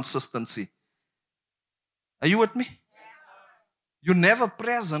people consistency. Are you with me? You're never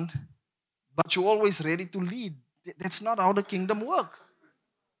present, but you're always ready to lead. That's not how the kingdom works.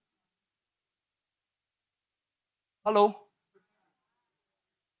 Hello?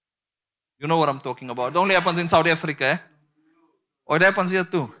 You know what I'm talking about. It only happens in South Africa, eh? Or it happens here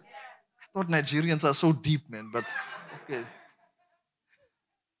too. I thought Nigerians are so deep, man, but okay.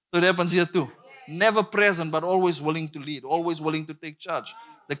 So it happens here too. Never present, but always willing to lead, always willing to take charge.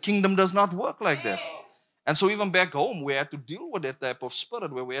 The kingdom does not work like that. And so even back home, we had to deal with that type of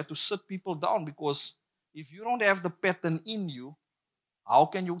spirit where we had to sit people down, because if you don't have the pattern in you, how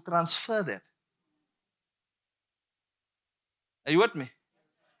can you transfer that? Are you with me?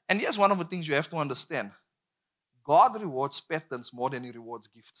 And here's one of the things you have to understand. God rewards patterns more than he rewards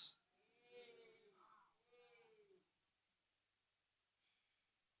gifts.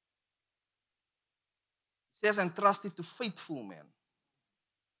 He says, entrust it to faithful men.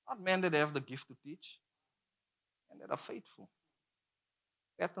 Not men that have the gift to teach, and that are faithful.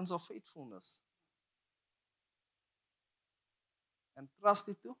 Patterns of faithfulness. Entrust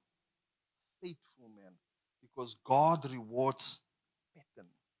it to faithful men. Because God rewards pattern.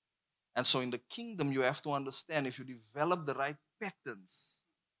 And so in the kingdom, you have to understand, if you develop the right patterns,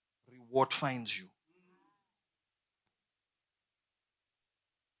 reward finds you.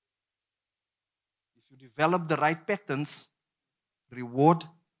 If you develop the right patterns, reward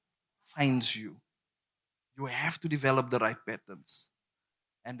finds you. You have to develop the right patterns.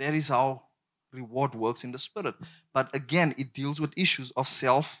 And that is how reward works in the spirit. But again, it deals with issues of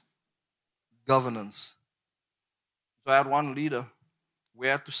self-governance. So I had one leader, we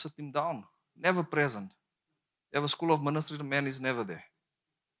had to sit him down, never present. You have a school of ministry, the man is never there.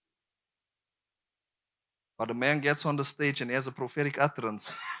 But the man gets on the stage and he has a prophetic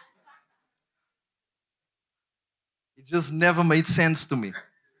utterance. It just never made sense to me.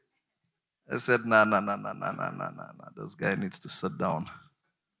 I said, nah. This guy needs to sit down.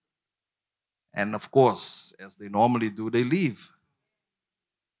 And of course, as they normally do, they leave.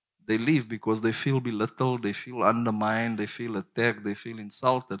 They leave because they feel belittled, they feel undermined, they feel attacked, they feel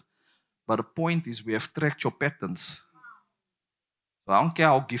insulted. But the point is, we have tracked your patterns. So I don't care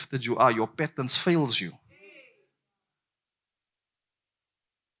how gifted you are, your patterns fails you.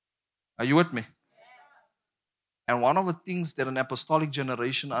 Are you with me? And one of the things that an apostolic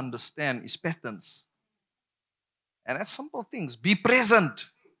generation understand is patterns. And that's simple things. Be present.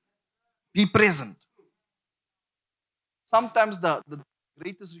 Be present. Sometimes the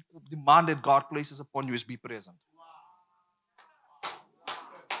greatest demand that God places upon you is be present.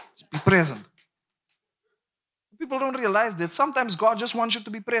 Be present. People don't realize that sometimes God just wants you to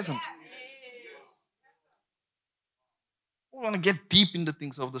be present. We want to get deep in the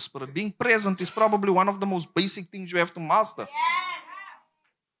things of the Spirit. Being present is probably one of the most basic things you have to master.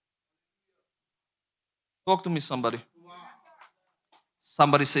 Talk to me, somebody.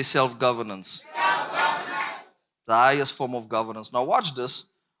 Somebody say self-governance. The highest form of governance. Now watch this.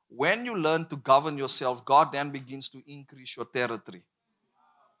 When you learn to govern yourself, God then begins to increase your territory.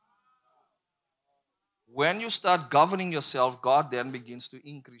 When you start governing yourself, God then begins to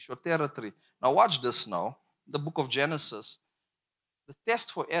increase your territory. Now watch this now. The book of Genesis. The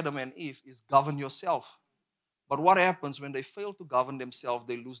test for Adam and Eve is govern yourself. But what happens when they fail to govern themselves?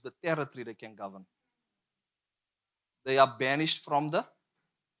 They lose the territory they can govern. They are banished from the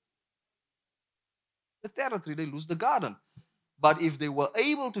territory. They lose the garden. But if they were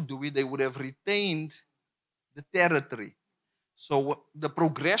able to do it, they would have retained the territory. So the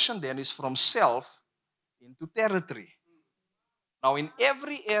progression then is from self into territory. Now, in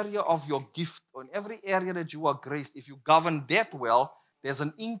every area of your gift, or in every area that you are graced, if you govern that well, there's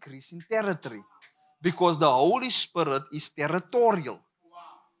an increase in territory. Because the Holy Spirit is territorial.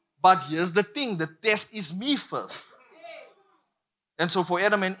 But here's the thing, the test is me first. And so for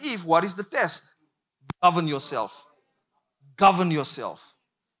Adam and Eve, what is the test? Govern yourself. Govern yourself.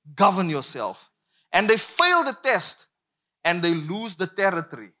 Govern yourself. And they fail the test and they lose the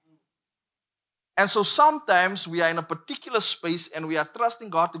territory. And so sometimes we are in a particular space and we are trusting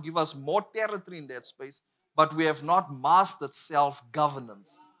God to give us more territory in that space, but we have not mastered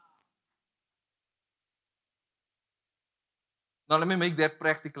self-governance. Now let me make that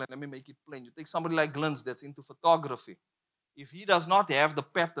practical and let me make it plain. You take somebody like Glintz that's into photography. If he does not have the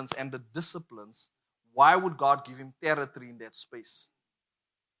patterns and the disciplines, why would God give him territory in that space?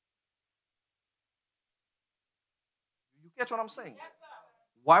 You catch what I'm saying? Yes,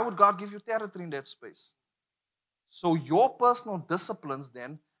 why would God give you territory in that space? So your personal disciplines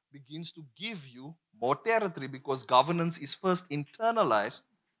then begins to give you more territory, because governance is first internalized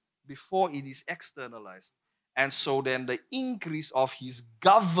before it is externalized. And so then the increase of his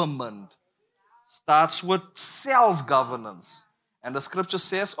government starts with self-governance. And the scripture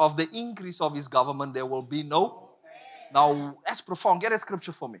says, of the increase of his government, there will be no. Now, that's profound. Get that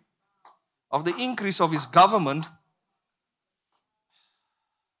scripture for me. Of the increase of his government,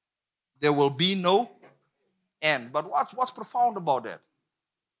 there will be no end. But what's profound about that?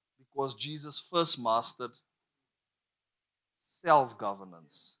 Because Jesus first mastered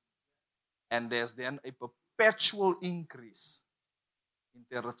self-governance. And there's then a perpetual increase in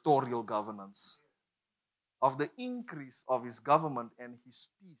territorial governance. Of the increase of his government and his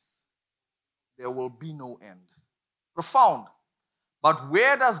peace, there will be no end. Profound. But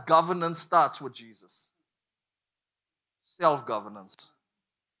where does governance start with Jesus? Self-governance.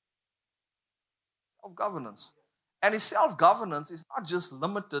 Self-governance. And his self-governance is not just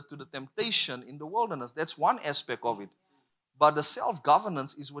limited to the temptation in the wilderness. That's one aspect of it. But the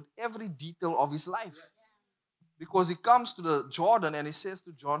self-governance is with every detail of his life. Because he comes to the Jordan and he says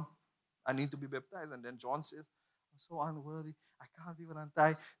to John, I need to be baptized. And then John says, I'm so unworthy. I can't even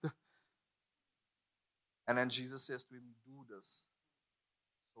untie. And then Jesus says to him, do this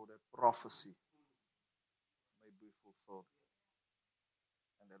so that prophecy may be fulfilled.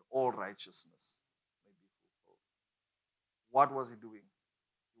 And that all righteousness may be fulfilled. What was he doing?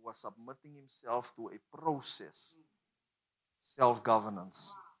 He was submitting himself to a process.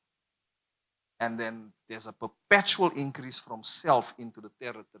 Self-governance. And then there's a perpetual increase from self into the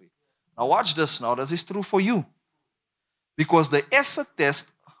territory. Now watch this now. This is true for you. Because the acid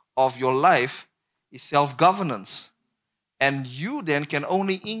test of your life is self-governance. And you then can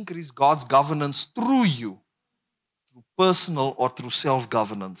only increase God's governance through you. Through personal or through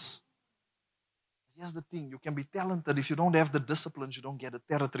self-governance. Here's the thing. You can be talented. If you don't have the disciplines, you don't get the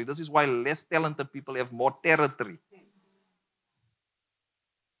territory. This is why less talented people have more territory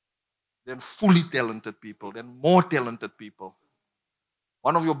than fully talented people, than more talented people.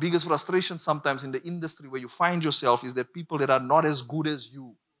 One of your biggest frustrations sometimes in the industry where you find yourself is that people that are not as good as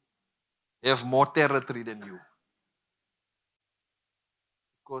you have more territory than you.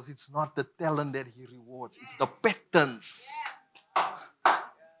 Because it's not the talent that he rewards, it's the patterns.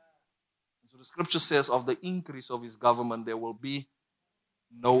 So the scripture says, of the increase of his government, there will be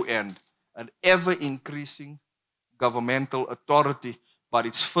no end. An ever-increasing governmental authority, but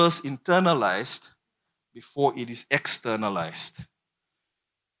it's first internalized before it is externalized.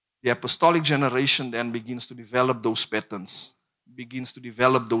 The apostolic generation then begins to develop those patterns, begins to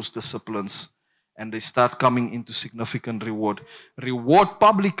develop those disciplines, and they start coming into significant reward. Reward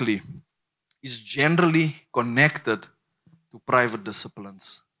publicly is generally connected to private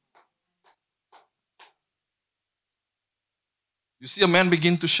disciplines. You see a man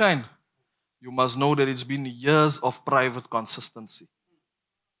begin to shine, you must know that it's been years of private consistency.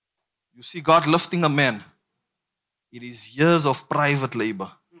 You see God lifting a man, it is years of private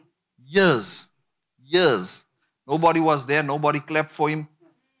labor. Years. Nobody was there, nobody clapped for him,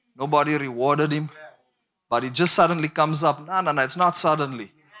 nobody rewarded him. But it just suddenly comes up. No, it's not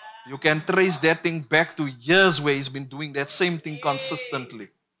suddenly. You can trace that thing back to years where he's been doing that same thing consistently.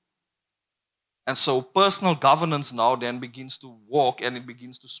 And so personal governance now then begins to walk and it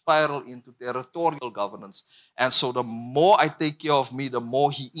begins to spiral into territorial governance. And so the more I take care of me, the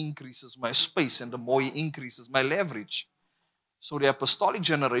more he increases my space and the more he increases my leverage. So the apostolic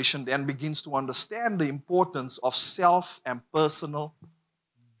generation then begins to understand the importance of self and personal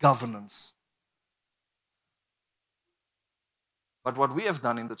governance. But what we have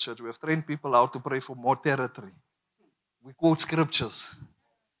done in the church, we have trained people how to pray for more territory. We quote scriptures.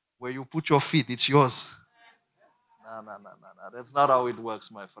 Where you put your feet, it's yours. No. That's not how it works,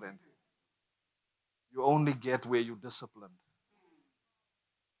 my friend. You only get where you disciplined.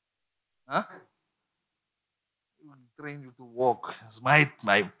 Huh? We train you to walk. It's my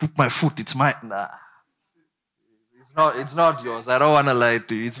put my foot, it's my. Nah. It's not yours. I don't want to lie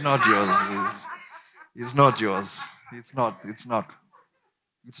to you. It's not yours. It's not yours. It's not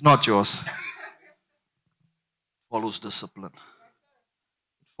yours. It follows discipline.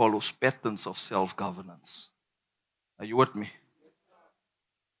 It follows patterns of self-governance. Are you with me?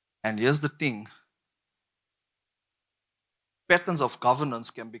 And here's the thing. Patterns of governance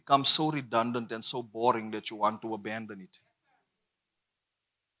can become so redundant and so boring that you want to abandon it.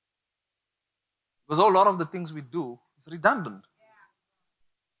 Because a lot of the things we do is redundant.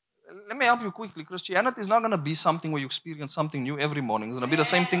 Let me help you quickly. Christianity is not going to be something where you experience something new every morning. It's going to be the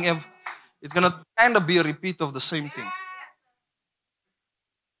same thing it's going to kind of be a repeat of the same thing.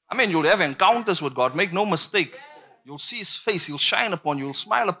 I mean, you'll have encounters with God. Make no mistake. You'll see His face. He'll shine upon you. He'll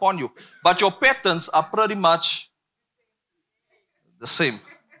smile upon you. But your patterns are pretty much the same.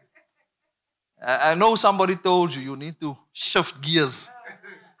 I know somebody told you need to shift gears.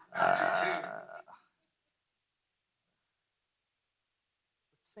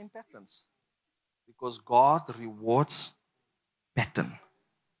 Same patterns. Because God rewards pattern.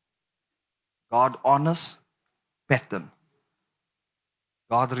 God honors pattern.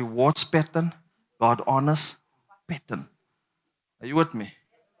 God rewards pattern. God honors pattern. Are you with me?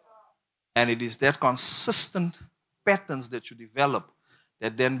 And it is that consistent patterns that you develop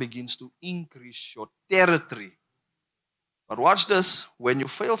that then begins to increase your territory. But watch this. When you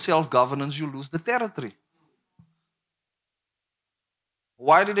fail self-governance, you lose the territory.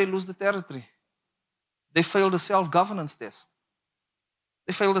 Why did they lose the territory? They failed the self-governance test.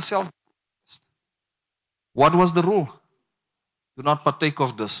 They failed the self-governance test. What was the rule? Do not partake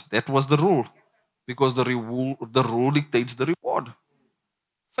of this. That was the rule. Because the rule dictates the reward.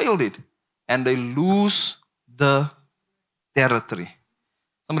 Failed it. And they lose the territory.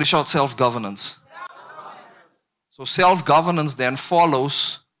 Somebody shout self-governance. So self-governance then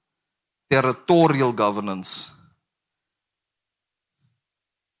follows territorial governance.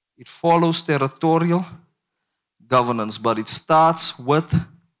 It follows territorial governance, but it starts with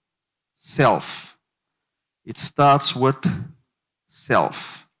self. It starts with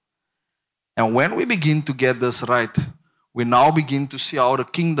self. And when we begin to get this right, we now begin to see how the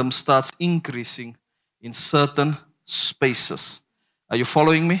kingdom starts increasing in certain spaces. Are you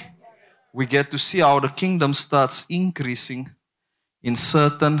following me? We get to see how the kingdom starts increasing in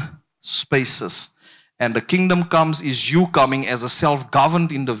certain spaces. And the kingdom comes is you coming as a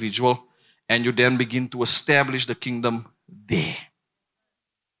self-governed individual, and you then begin to establish the kingdom there.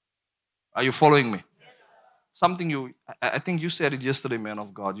 Are you following me? I think you said it yesterday, man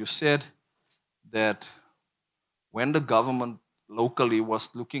of God. You said that when the government locally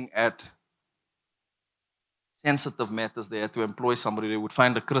was looking at sensitive matters, they had to employ somebody, they would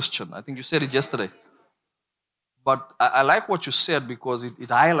find a Christian. I think you said it yesterday. But I like what you said because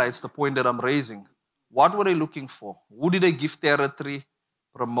it highlights the point that I'm raising. What were they looking for? Who did they give territory,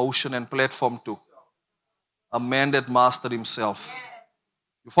 promotion, and platform to? A man that mastered himself.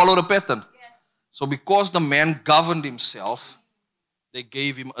 You follow the pattern? So because the man governed himself, they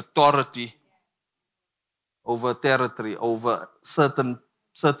gave him authority over territory, over certain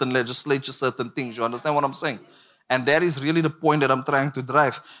legislature, certain things. You understand what I'm saying? And that is really the point that I'm trying to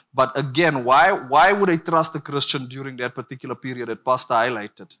drive. But again, why would they trust a Christian during that particular period that Pastor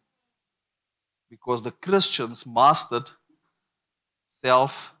highlighted? Because the Christians mastered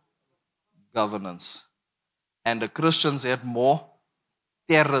self-governance. And the Christians had more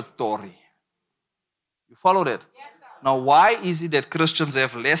territory. You follow that? Yes, sir. Now, why is it that Christians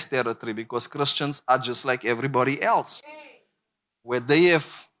have less territory? Because Christians are just like everybody else. Where they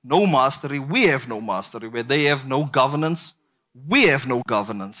have no mastery, we have no mastery. Where they have no governance, we have no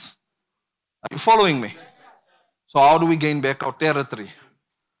governance. Are you following me? So how do we gain back our territory?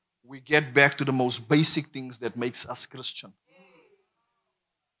 We get back to the most basic things that makes us Christian.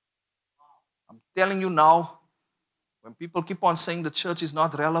 I'm telling you now, when people keep on saying the church is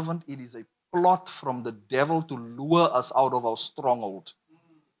not relevant, it is a plot from the devil to lure us out of our stronghold.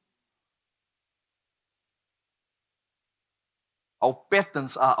 Our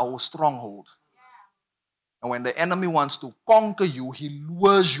patterns are our stronghold. And when the enemy wants to conquer you, he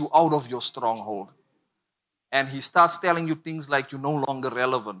lures you out of your stronghold. And he starts telling you things like you're no longer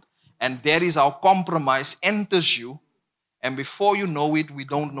relevant. And that is how compromise enters you. And before you know it, we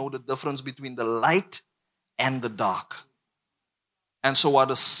don't know the difference between the light and the dark. And so what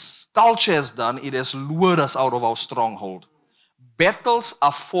the culture has done, it has lured us out of our stronghold. Battles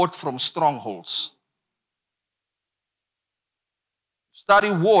are fought from strongholds. Study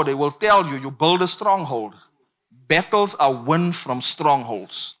war, they will tell you, you build a stronghold. Battles are won from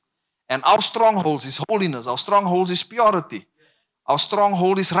strongholds. And our strongholds is holiness. Our strongholds is purity. Our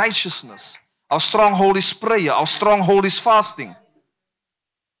stronghold is righteousness. Our stronghold is prayer. Our stronghold is fasting.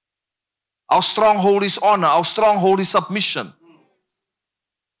 Our stronghold is honor. Our stronghold is submission.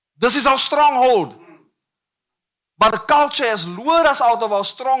 This is our stronghold. But the culture has lured us out of our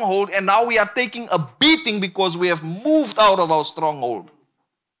stronghold, and now we are taking a beating because we have moved out of our stronghold.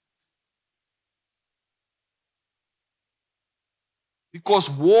 Because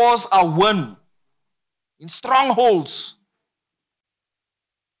wars are won in strongholds.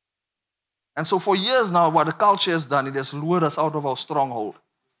 And so for years now, what the culture has done, it has lured us out of our stronghold.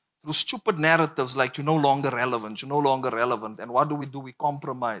 Through stupid narratives like you're no longer relevant, you're no longer relevant. And what do? We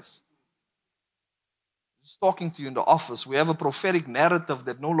compromise. Just talking to you in the office, we have a prophetic narrative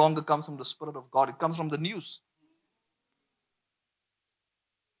that no longer comes from the Spirit of God. It comes from the news.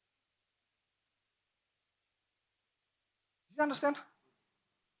 Do you understand?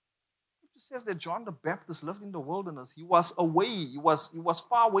 It says that John the Baptist lived in the wilderness. He was away. He was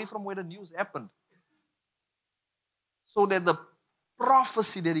far away from where the news happened. So that the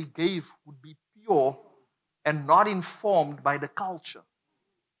prophecy that he gave would be pure and not informed by the culture.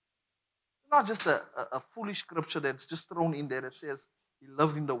 Not just a foolish scripture that's just thrown in there that says he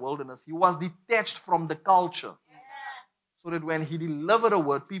lived in the wilderness. He was detached from the culture. So that when he delivered a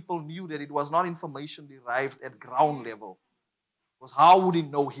word, people knew that it was not information derived at ground level. Because how would he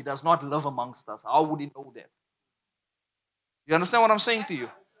know? He does not live amongst us. How would he know that? You understand what I'm saying to you?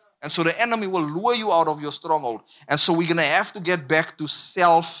 And so the enemy will lure you out of your stronghold. And so we're going to have to get back to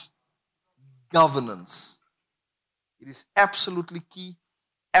self-governance. It is absolutely key,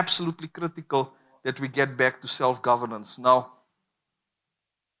 absolutely critical that we get back to self-governance. Now,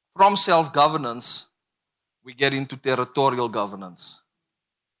 from self-governance, we get into territorial governance.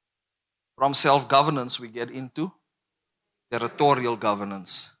 From self-governance, we get into territorial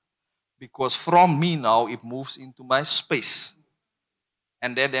governance. Because from me now, it moves into my space.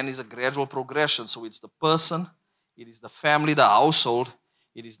 And that then is a gradual progression. So it's the person, it is the family, the household,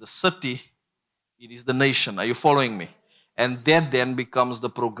 it is the city, it is the nation. Are you following me? And that then becomes the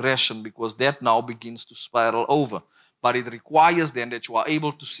progression, because that now begins to spiral over. But it requires then that you are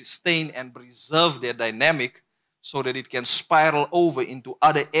able to sustain and preserve their dynamic so that it can spiral over into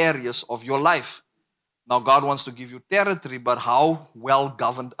other areas of your life. Now God wants to give you territory, but how well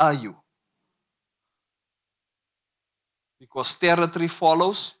governed are you? Because territory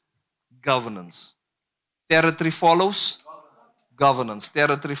follows governance. Territory follows governance.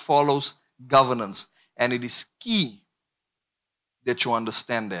 Territory follows governance. And it is key that you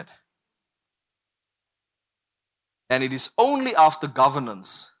understand that. And it is only after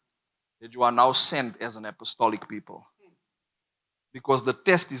governance that you are now sent as an apostolic people. Because the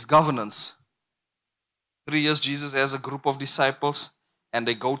test is governance. 3 years Jesus has a group of disciples and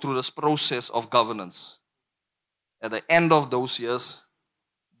they go through this process of governance. At the end of those years,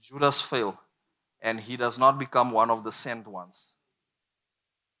 Judas failed and he does not become one of the sent ones.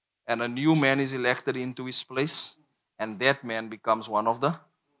 And a new man is elected into his place, and that man becomes one of the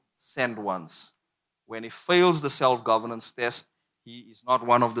sent ones. When he fails the self-governance test, he is not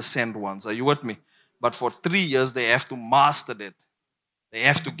one of the sent ones. Are you with me? But for 3 years, they have to master that. They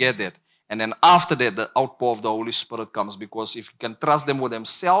have to get that. And then after that, the outpour of the Holy Spirit comes. Because if you can trust them with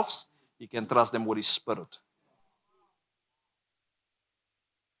themselves, you can trust them with His Spirit.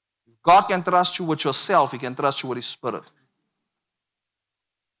 If God can trust you with yourself, He can trust you with His Spirit.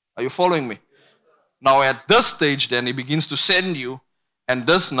 Are you following me? Now at this stage, then He begins to send you. And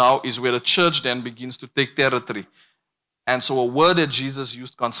this now is where the church then begins to take territory. And so a word that Jesus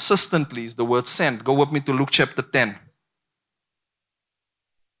used consistently is the word sent. Go with me to Luke chapter 10.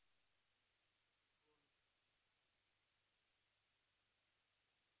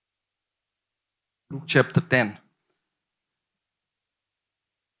 Luke chapter 10.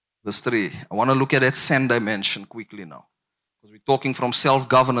 Verse 3. I want to look at that send dimension quickly now. Because we're talking from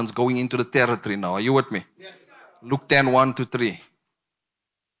self-governance going into the territory now. Are you with me? Yes. Luke 10, 1-3.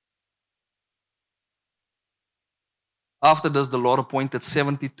 After this, the Lord appointed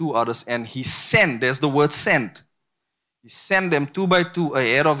 72 others, and He sent, there's the word sent. He sent them 2 by 2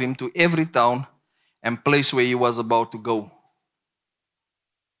 ahead of Him to every town and place where He was about to go.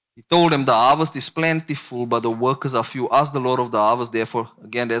 He told them, the harvest is plentiful, but the workers are few. Ask the Lord of the harvest, therefore,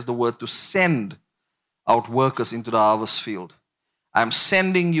 again, there's the word to send out workers into the harvest field. I'm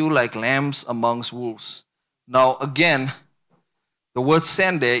sending you like lambs amongst wolves. Now, again, the word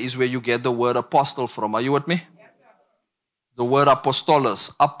send there is where you get the word apostle from. Are you with me? The word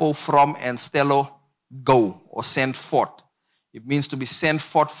apostolos, apo, from, and stello, go, or send forth. It means to be sent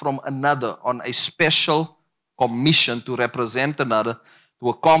forth from another on a special commission to represent another, to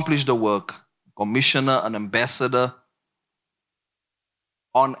accomplish the work. Commissioner, an ambassador,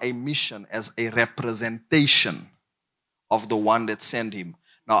 on a mission as a representation of the one that sent him.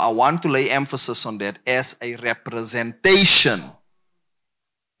 Now, I want to lay emphasis on that as a representation.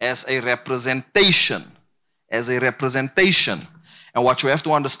 As a representation. As a representation. And what you have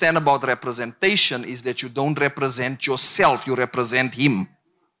to understand about representation is that you don't represent yourself, you represent Him.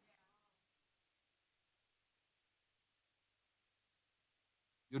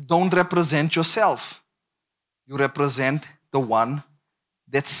 You don't represent yourself. You represent the one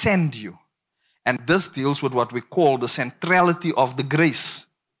that sent you. And this deals with what we call the centrality of the grace.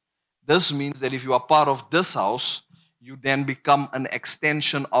 This means that if you are part of this house, you then become an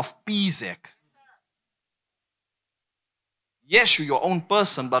extension of PZAC. Yes, you're your own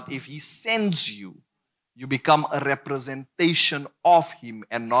person, but if He sends you, you become a representation of Him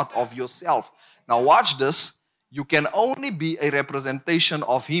and not of yourself. Now watch this. You can only be a representation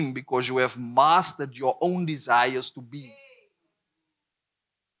of Him because you have mastered your own desires to be.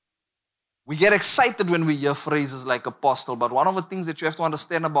 We get excited when we hear phrases like apostle, but one of the things that you have to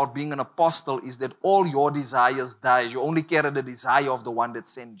understand about being an apostle is that all your desires die. You only carry the desire of the one that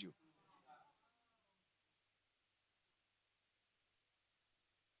sent you.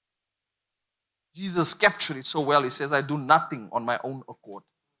 Jesus captured it so well. He says, I do nothing on my own accord.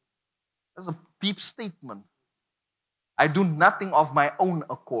 That's a deep statement. I do nothing of my own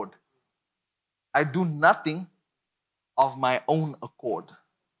accord. I do nothing of my own accord.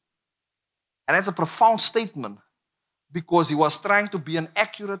 And that's a profound statement because he was trying to be an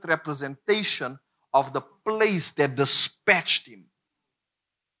accurate representation of the place that dispatched him.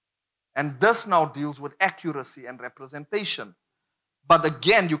 And this now deals with accuracy and representation. But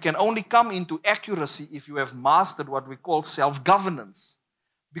again, you can only come into accuracy if you have mastered what we call self-governance.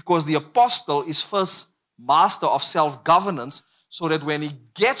 Because the apostle is first master of self-governance so that when he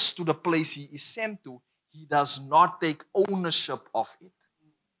gets to the place he is sent to, he does not take ownership of it.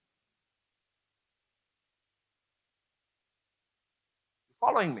 You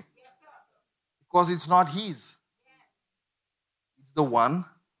following me? Because it's not his. It's the one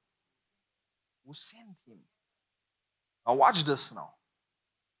who sent him. Now watch this now.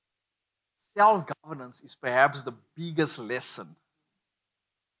 Self-governance is perhaps the biggest lesson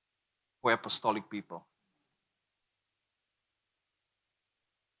for apostolic people.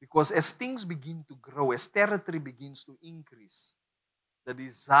 Because as things begin to grow, as territory begins to increase, the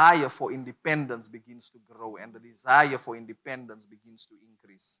desire for independence begins to grow and the desire for independence begins to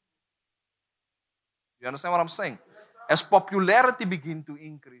increase. You understand what I'm saying? As popularity begins to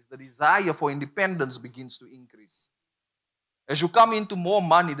increase, the desire for independence begins to increase. As you come into more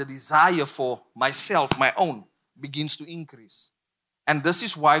money, the desire for myself, my own, begins to increase. And this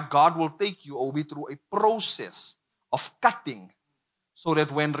is why God will take you or be through a process of cutting so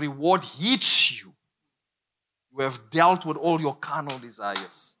that when reward hits you, you have dealt with all your carnal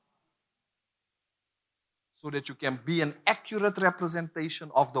desires. So that you can be an accurate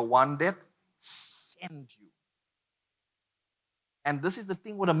representation of the one that sent you. And this is the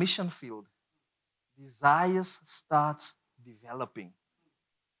thing with a mission field. Desires starts developing.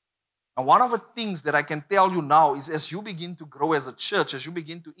 And one of the things that I can tell you now is as you begin to grow as a church, as you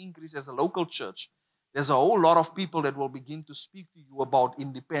begin to increase as a local church, there's a whole lot of people that will begin to speak to you about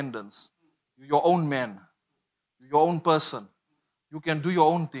independence. You're your own man. You're your own person. You can do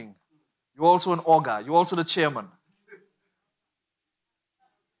your own thing. You're also an augur. You're also the chairman.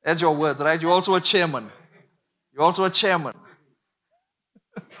 That's your words, right? You're also a chairman. You're also a chairman.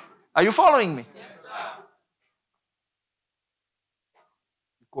 Are you following me? Yes, sir.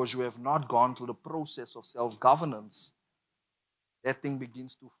 Because you have not gone through the process of self-governance, that thing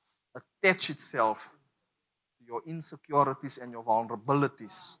begins to attach itself to your insecurities and your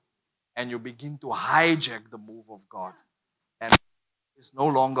vulnerabilities, and you begin to hijack the move of God. And it's no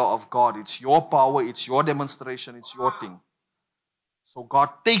longer of God. It's your power, it's your demonstration, it's your thing. So God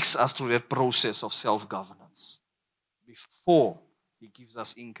takes us through that process of self-governance before He gives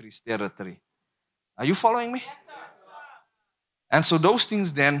us increased territory. Are you following me? Yes, sir. And so those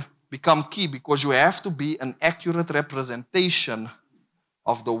things then become key because you have to be an accurate representation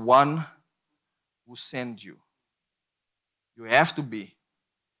of the one who sent you. You have to be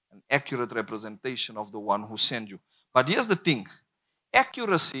an accurate representation of the one who sent you. But here's the thing.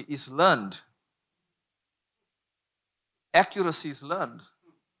 Accuracy is learned. Accuracy is learned.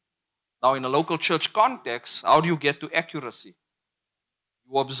 Now, in a local church context, how do you get to accuracy?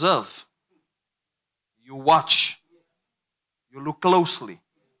 You observe. You watch. You look closely.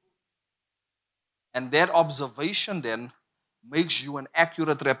 And that observation then makes you an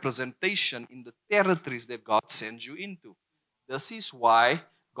accurate representation in the territories that God sends you into. This is why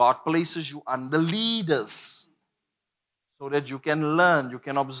God places you under leaders. So that you can learn, you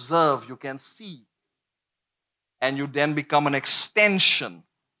can observe, you can see. And you then become an extension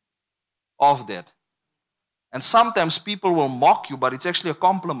of that. And sometimes people will mock you, but it's actually a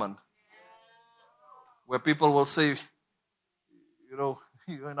compliment. Where people will say,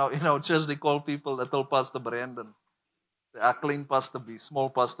 in our church they call people little Pastor Brandon. They are clean Pastor B, small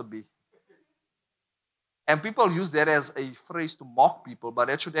Pastor B. And people use that as a phrase to mock people, but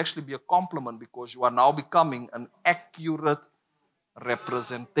that should actually be a compliment because you are now becoming an accurate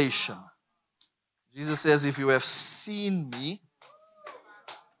representation. Jesus says, if you have seen me,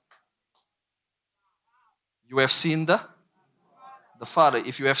 you have seen the Father.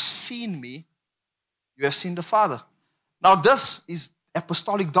 If you have seen me, you have seen the Father. Now this is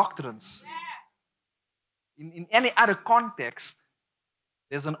apostolic doctrines. In any other context,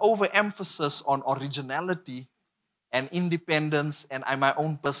 there's an overemphasis on originality and independence and I'm my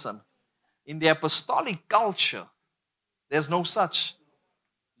own person. In the apostolic culture, there's no such.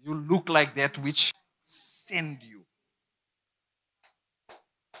 You look like that which send you.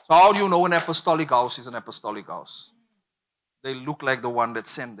 So how do you know an apostolic house is an apostolic house? They look like the one that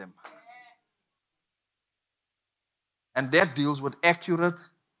sent them. And that deals with accurate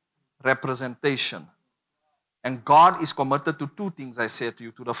representation. And God is committed to two things, I said to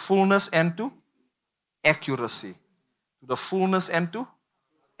you, to the fullness and to accuracy. To the fullness and to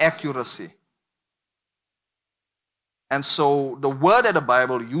accuracy. And so the word that the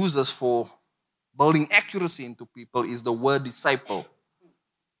Bible uses for building accuracy into people is the word disciple.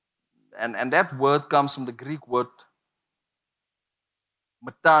 And that word comes from the Greek word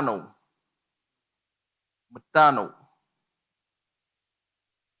metano. Metano.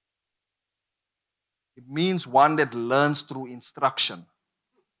 It means one that learns through instruction.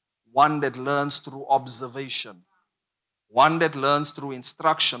 One that learns through observation. One that learns through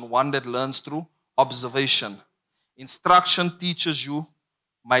instruction. One that learns through observation. Instruction teaches you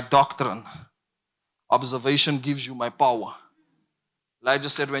my doctrine. Observation gives you my power. Elijah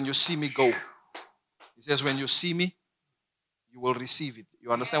said, when you see me, go. He says, when you see me, you will receive it. You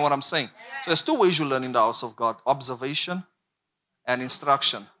understand what I'm saying? So there's two ways you learn in the house of God. Observation and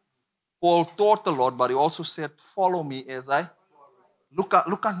instruction. Paul taught the Lord, but he also said, follow me as I look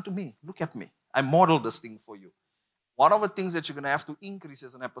unto me. Look at me. I modeled this thing for you. One of the things that you're going to have to increase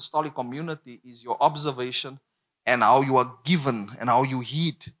as an apostolic community is your observation and how you are given and how you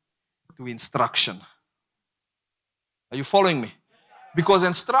heed to instruction. Are you following me? Because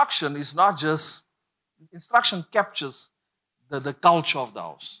instruction is not just, instruction captures the culture of the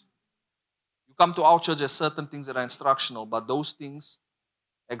house. You come to our church, there's certain things that are instructional, but those things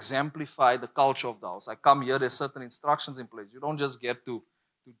exemplify the culture of the house. I come here, there's certain instructions in place. You don't just get to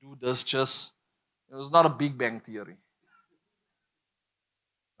do this just, it's not a Big Bang theory.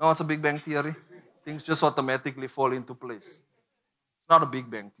 No, what's a Big Bang theory? Things just automatically fall into place. It's not a Big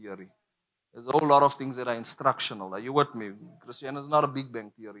Bang theory. There's a whole lot of things that are instructional. Are you with me? Christianity is not a Big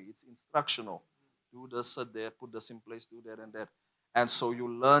Bang theory. It's instructional. Do this, sit there, put this in place, do that and that. And so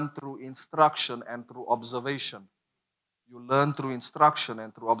you learn through instruction and through observation. You learn through instruction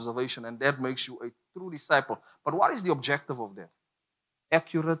and through observation, and that makes you a true disciple. But what is the objective of that?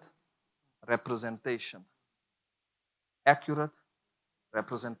 Accurate representation. Accurate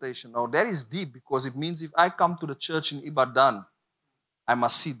representation. Now that is deep because it means if I come to the church in Ibadan, I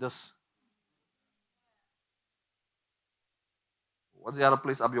must see this. What's the other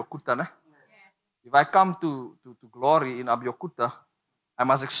place? Abeokuta, ne? If I come to Glory in Abeokuta, I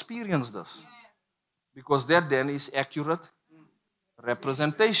must experience this. Because that then is accurate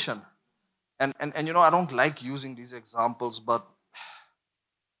representation. And you know, I don't like using these examples, but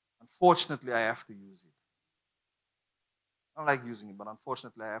unfortunately I have to use it. I don't like using it, but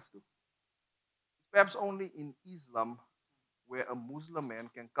unfortunately I have to. It's perhaps only in Islam where a Muslim man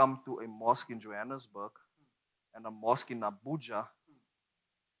can come to a mosque in Johannesburg and a mosque in Abuja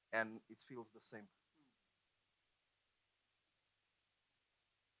and it feels the same.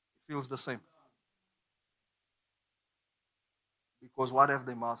 It feels the same. Because what have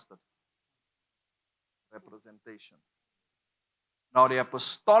they mastered? Representation. Now the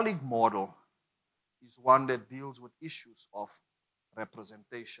apostolic model is one that deals with issues of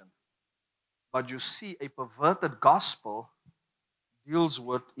representation. But you see, a perverted gospel deals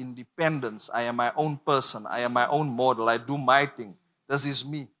with independence. I am my own person. I am my own model. I do my thing. This is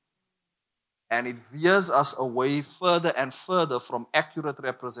me. And it veers us away further and further from accurate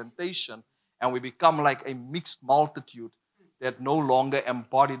representation, and we become like a mixed multitude that no longer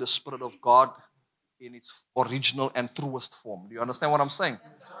embody the Spirit of God in its original and truest form. Do you understand what I'm saying?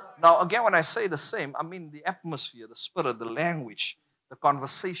 Now, again, when I say the same, I mean the atmosphere, the spirit, the language, the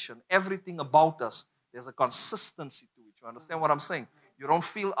conversation, everything about us, there's a consistency to it. You understand what I'm saying? You don't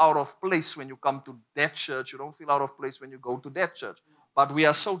feel out of place when you come to that church. You don't feel out of place when you go to that church. But we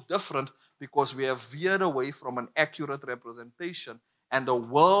are so different because we have veered away from an accurate representation, and the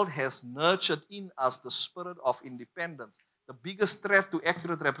world has nurtured in us the spirit of independence. The biggest threat to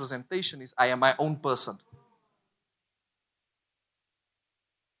accurate representation is I am my own person.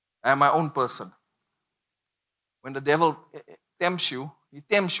 I am my own person. When the devil tempts you, he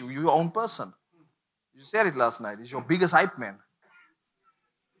tempts you. You're your own person. You said it last night. He's your biggest hype man.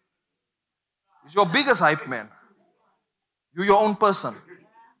 He's your biggest hype man. You're your own person.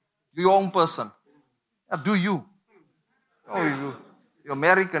 You're your own person. Now, do you. Oh, you're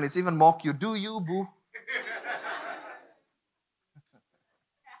American. It's even more cute. Do you, boo?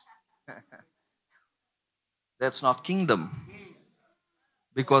 That's not kingdom.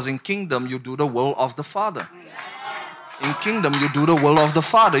 Because in kingdom, you do the will of the Father. In kingdom, you do the will of the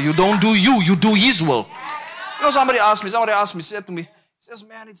Father. You don't do you do His will. You know, somebody asked me, said to me, He says,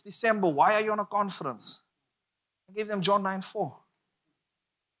 man, it's December. Why are you on a conference? I gave them John 9:4.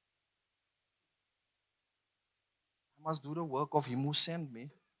 I must do the work of him who sent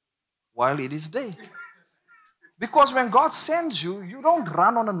me while it is day. Because when God sends you, you don't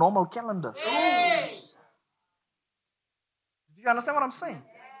run on a normal calendar. Do you understand what I'm saying?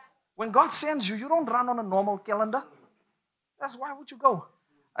 When God sends you, you don't run on a normal calendar. That's why would you go?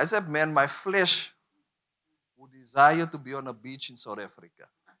 I said, man, my flesh would desire to be on a beach in South Africa.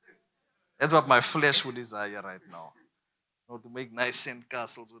 That's what my flesh would desire right now. You know, to make nice sand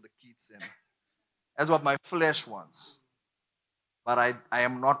castles with the kids. That's what my flesh wants. But I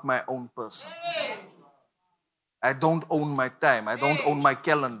am not my own person. I don't own my time. I don't own my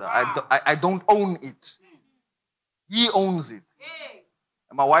calendar. I don't own it. He owns it.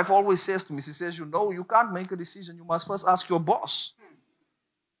 And my wife always says to me, she says, you know, you can't make a decision. You must first ask your boss.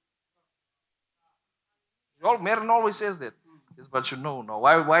 Marin always says that. Yes, but you know, no.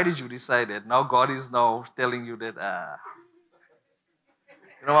 Why did you decide that? Now God is now telling you that,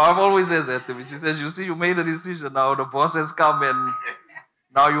 You know, my wife always says that to me. She says, you see, you made a decision. Now the boss has come and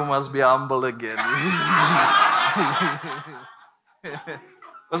now you must be humble again.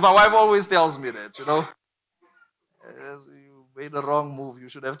 Because my wife always tells me that, you know. Yes, you made the wrong move. You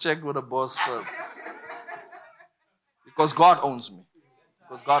should have checked with the boss first. Because God owns me.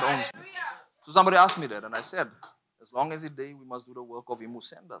 Because God owns me. So somebody asked me that, and I said, as long as it's day, we must do the work of him who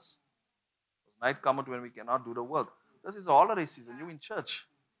sent us. Because night cometh when we cannot do the work. This is a holiday season. You're in church.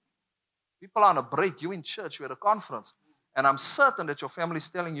 People are on a break. You're in church. You're at a conference. And I'm certain that your family is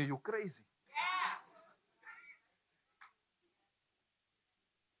telling you, you're crazy.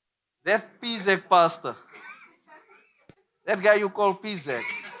 That Pizek pastor, that guy you call Pizek,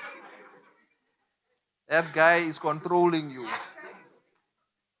 that guy is controlling you.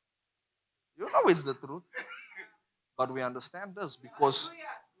 You know it's the truth. But we understand this because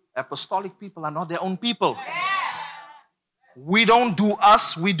apostolic people are not their own people. We don't do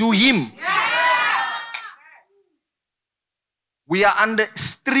us, we do him. We are under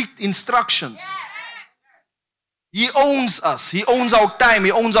strict instructions. He owns us. He owns our time.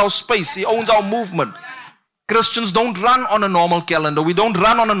 He owns our space. He owns our movement. Christians don't run on a normal calendar. We don't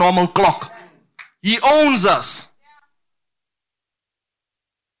run on a normal clock. He owns us.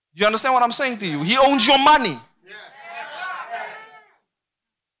 You understand what I'm saying to you? He owns your money.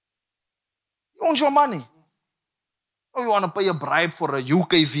 He owns your money. Oh, you want to pay a bribe for a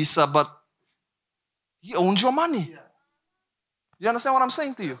UK visa, but he owns your money. You understand what I'm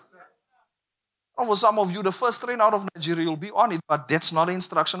saying to you? Oh, for some of you, the first train out of Nigeria, you'll be on it, but that's not an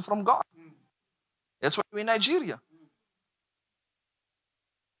instruction from God. That's why you're in Nigeria.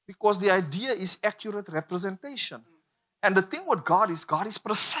 Because the idea is accurate representation. And the thing with God is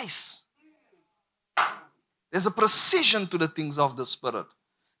precise. There's a precision to the things of the Spirit.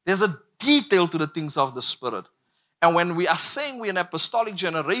 There's a detail to the things of the Spirit. And when we are saying we're an apostolic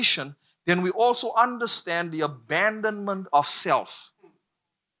generation, then we also understand the abandonment of self.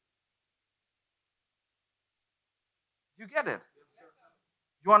 You get it?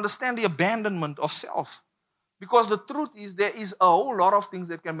 You understand the abandonment of self. Because the truth is there is a whole lot of things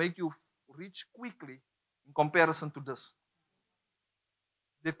that can make you rich quickly in comparison to this.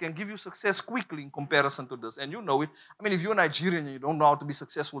 That can give you success quickly in comparison to this. And you know it. I mean, if you're a Nigerian and you don't know how to be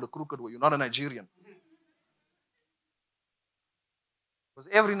successful the crooked way, you're not a Nigerian. Because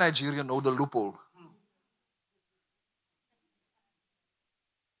every Nigerian knows the loophole.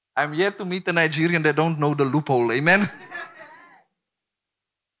 I'm yet to meet a Nigerian that don't know the loophole. Amen?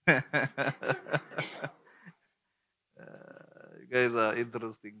 You guys are an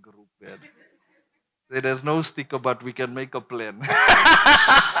interesting group, man. There's no sticker, but we can make a plan.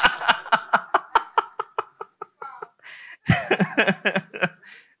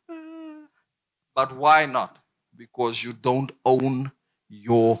 But why not? Because you don't own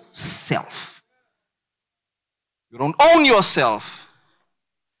yourself. You don't own yourself.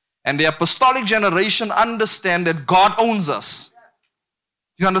 And the apostolic generation understand that God owns us.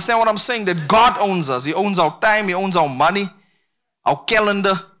 You understand what I'm saying? That God owns us. He owns our time. He owns our money, our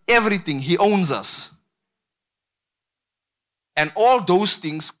calendar, everything. He owns us. And all those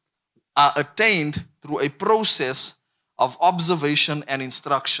things are attained through a process of observation and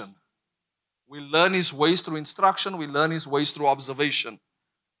instruction. We learn His ways through instruction. We learn His ways through observation.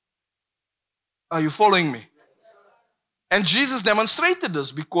 Are you following me? And Jesus demonstrated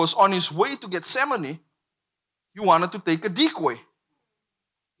this because on His way to Gethsemane, He wanted to take a decoy.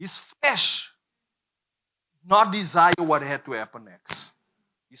 His flesh did not desire what had to happen next.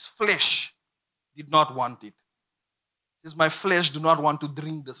 His flesh did not want it. He says, my flesh do not want to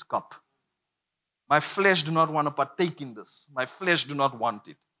drink this cup. My flesh do not want to partake in this. My flesh do not want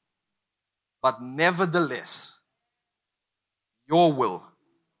it. But nevertheless, your will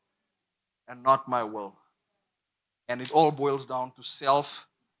and not my will. And it all boils down to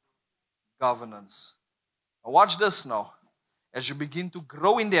self-governance. Now watch this now. As you begin to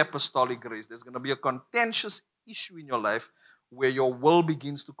grow in the apostolic grace, there's going to be a contentious issue in your life where your will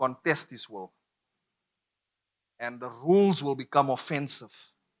begins to contest His will. And the rules will become offensive.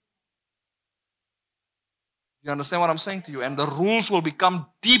 You understand what I'm saying to you? And the rules will become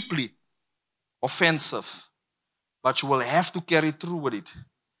deeply offensive. But you will have to carry through with it.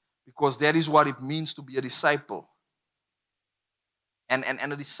 Because that is what it means to be a disciple. And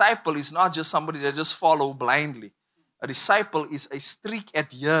a disciple is not just somebody that just follows blindly. A disciple is a strict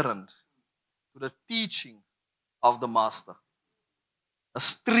adherent to the teaching of the master. A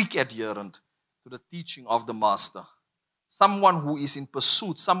strict adherent to the teaching of the master. Someone who is in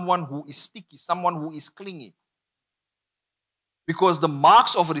pursuit, someone who is sticky, someone who is clingy. Because the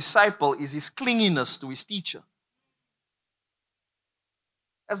marks of a disciple is his clinginess to his teacher.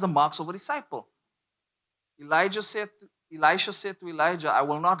 That's the marks of a disciple. Elisha said to Elijah, I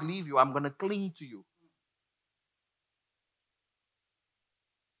will not leave you, I'm going to cling to you.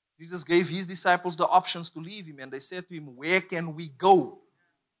 Jesus gave his disciples the options to leave him, and they said to him, where can we go?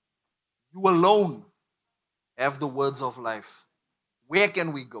 You alone have the words of life. Where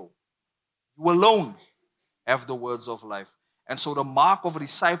can we go? You alone have the words of life. And so the mark of a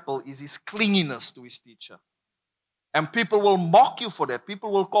disciple is his clinginess to his teacher. And people will mock you for that.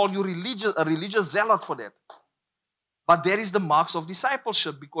 People will call you a religious zealot for that. But there is the marks of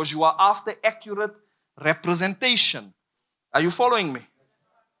discipleship because you are after accurate representation. Are you following me?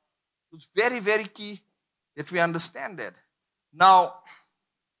 It's very, very key that we understand that. Now,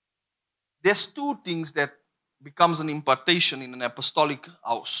 there's two things that becomes an impartation in an apostolic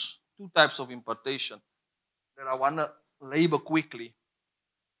house. Two types of impartation that I want to labor quickly.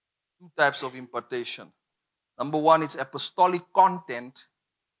 Two types of impartation. Number one, it's apostolic content.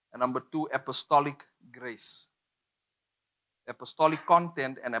 And number two, apostolic grace. Apostolic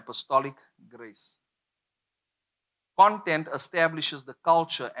content and apostolic grace. Content establishes the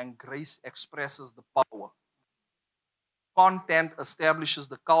culture and grace expresses the power. Content establishes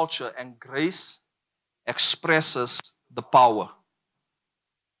the culture and grace expresses the power.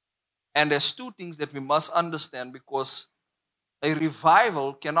 And there's two things that we must understand because a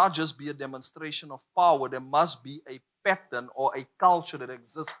revival cannot just be a demonstration of power. There must be a pattern or a culture that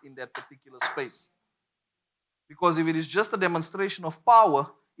exists in that particular space. Because if it is just a demonstration of power,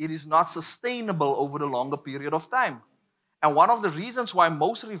 it is not sustainable over the longer period of time. And one of the reasons why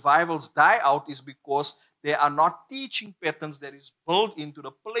most revivals die out is because they are not teaching patterns that is built into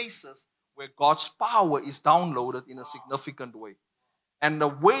the places where God's power is downloaded in a significant way. And the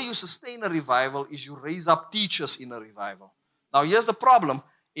way you sustain a revival is you raise up teachers in a revival. Now here's the problem.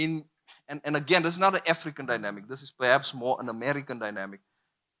 And again, this is not an African dynamic. This is perhaps more an American dynamic.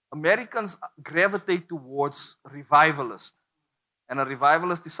 Americans gravitate towards revivalists. And a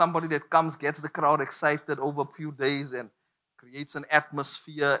revivalist is somebody that comes, gets the crowd excited over a few days and creates an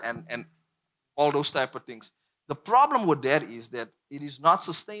atmosphere and all those type of things. The problem with that is that it is not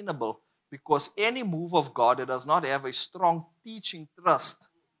sustainable because any move of God that does not have a strong teaching trust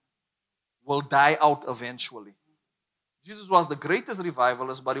will die out eventually. Jesus was the greatest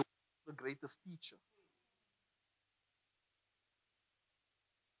revivalist, but he was the greatest teacher.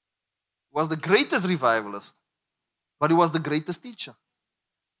 He was the greatest revivalist, but he was the greatest teacher.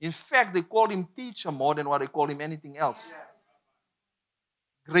 In fact, they called him teacher more than what they called him anything else.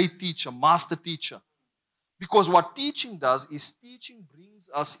 Great teacher, master teacher. Because what teaching does is teaching brings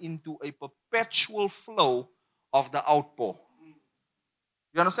us into a perpetual flow of the outpour.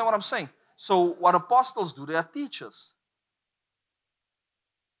 You understand what I'm saying? So what apostles do, they are teachers.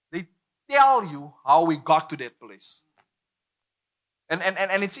 They tell you how we got to that place.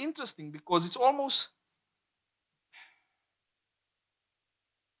 And it's interesting because it's almost,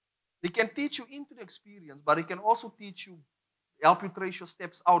 they can teach you into the experience, but they can also teach you, help you trace your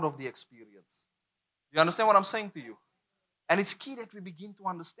steps out of the experience. You understand what I'm saying to you? And it's key that we begin to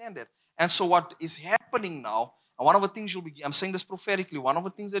understand that. And so what is happening now, and one of the things you'll begin, I'm saying this prophetically, one of the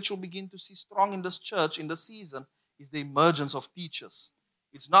things that you'll begin to see strong in this church, in this season, is the emergence of teachers.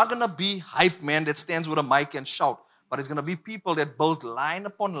 It's not going to be hype man that stands with a mic and shout, but it's going to be people that build line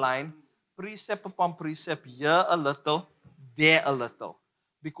upon line, precept upon precept, here a little, there a little.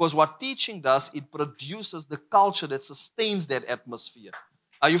 Because what teaching does, it produces the culture that sustains that atmosphere.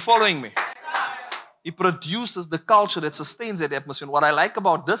 Are you following me? It produces the culture that sustains that atmosphere. And what I like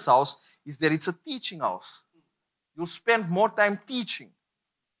about this house is that it's a teaching house. You'll spend more time teaching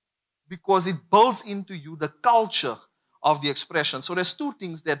because it builds into you the culture of the expression. So there's two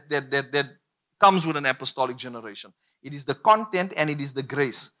things that comes with an apostolic generation. It is the content and it is the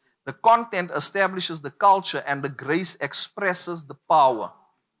grace. The content establishes the culture and the grace expresses the power.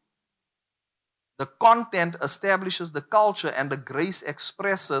 The content establishes the culture and the grace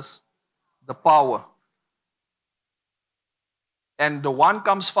expresses the power. And the one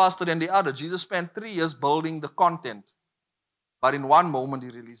comes faster than the other. Jesus spent 3 years building the content. But in one moment, he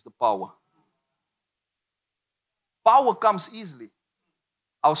released the power. Power comes easily.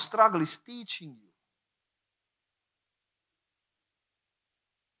 Our struggle is teaching you.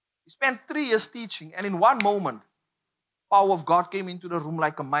 He spent 3 years teaching, and in one moment, power of God came into the room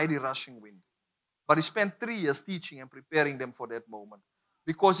like a mighty rushing wind. But he spent 3 years teaching and preparing them for that moment.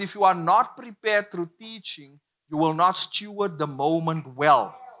 Because if you are not prepared through teaching, you will not steward the moment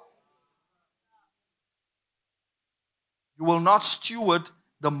well. You will not steward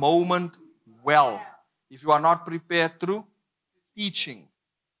the moment well if you are not prepared through teaching.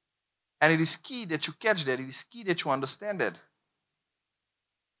 And it is key that you catch that. It is key that you understand that.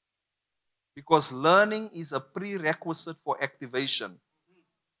 Because learning is a prerequisite for activation.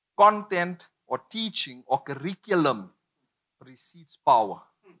 Content or teaching or curriculum precedes power.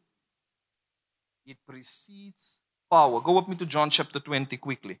 It precedes power. Go with me to John chapter 20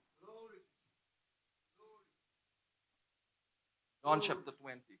 quickly. John chapter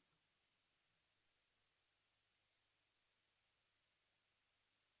 20.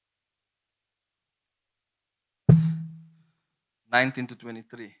 (19 to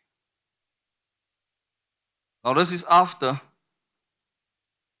 23). Now this is after.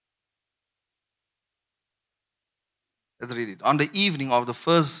 Let's read it. On the evening of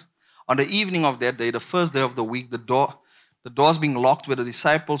that day, the first day of the week, the doors being locked where the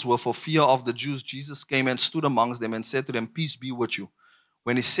disciples were for fear of the Jews, Jesus came and stood amongst them and said to them, "Peace be with you."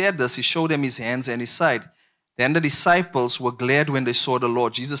 When he said this, he showed them his hands and his side. Then the disciples were glad when they saw the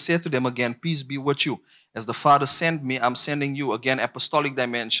Lord. Jesus said to them again, "Peace be with you. As the Father sent me, I'm sending you." Again, apostolic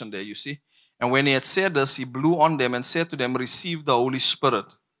dimension there, you see. And when he had said this, he blew on them and said to them, "Receive the Holy Spirit.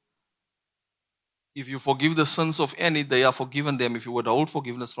 If you forgive the sins of any, they are forgiven them. If you withhold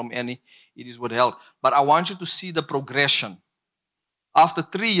forgiveness from any, it is withheld." But I want you to see the progression. After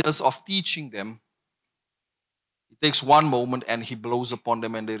 3 years of teaching them, he takes one moment and he blows upon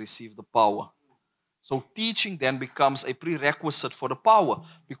them and they receive the power. So teaching then becomes a prerequisite for the power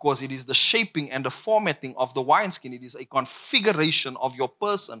because it is the shaping and the formatting of the wineskin. It is a configuration of your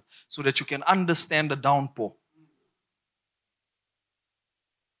person so that you can understand the downpour.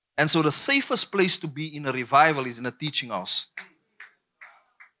 And so the safest place to be in a revival is in a teaching house.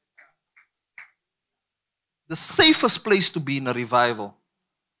 The safest place to be in a revival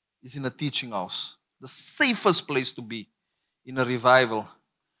is in a teaching house. The safest place to be in a revival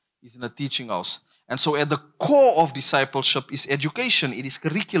is in a teaching house. And so at the core of discipleship is education. It is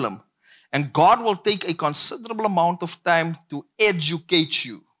curriculum. And God will take a considerable amount of time to educate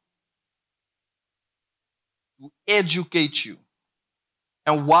you. To educate you.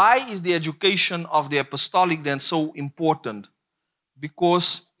 And why is the education of the apostolic then so important?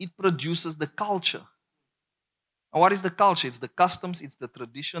 Because it produces the culture. And what is the culture? It's the customs, it's the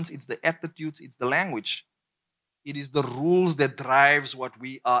traditions, it's the attitudes, it's the language. It is the rules that drives what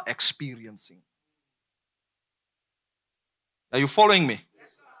we are experiencing. Are you following me?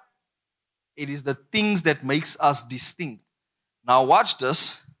 Yes, sir. It is the things that makes us distinct. Now watch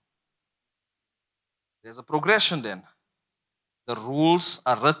this. There's a progression then. The rules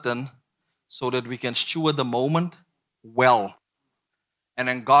are written so that we can steward the moment well. And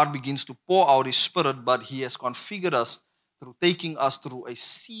then God begins to pour out His Spirit, but He has configured us through taking us through a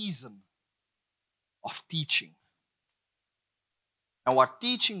season of teaching. And what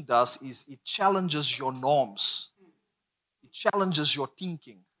teaching does is it challenges your norms. It challenges your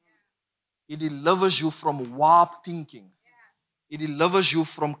thinking. It delivers you from warped thinking. It delivers you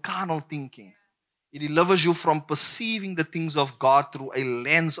from carnal thinking. It delivers you from perceiving the things of God through a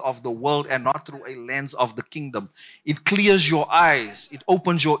lens of the world and not through a lens of the kingdom. It clears your eyes. It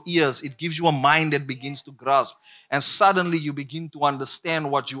opens your ears. It gives you a mind that begins to grasp. And suddenly you begin to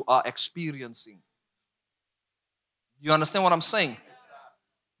understand what you are experiencing. You understand what I'm saying?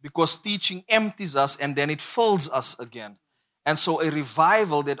 Because teaching empties us and then it fills us again. And so a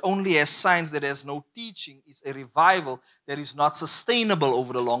revival that only has signs, that has no teaching, is a revival that is not sustainable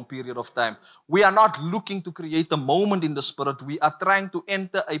over a long period of time. We are not looking to create a moment in the Spirit. We are trying to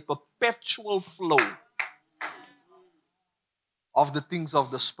enter a perpetual flow of the things of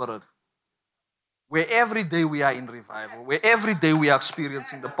the Spirit. where every day we are in revival, where every day we are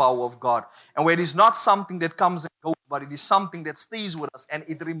experiencing the power of God, and where it is not something that comes and goes, but it is something that stays with us and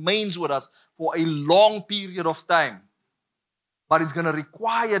it remains with us for a long period of time. But it's going to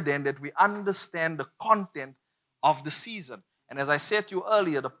require then that we understand the content of the season. And as I said to you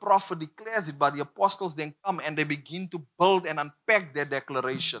earlier, the prophet declares it, but the apostles then come and they begin to build and unpack their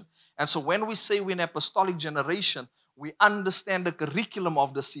declaration. And so when we say we're an apostolic generation, we understand the curriculum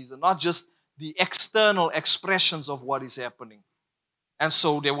of the season, not just the external expressions of what is happening. And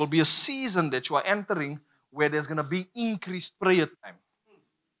so there will be a season that you are entering where there's going to be increased prayer time.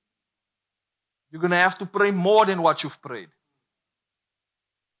 You're going to have to pray more than what you've prayed.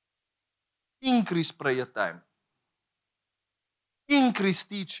 Increased prayer time. Increased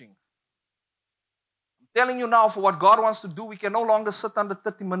teaching. I'm telling you now, for what God wants to do, we can no longer sit under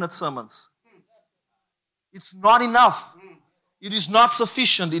 30-minute sermons. It's not enough. It is not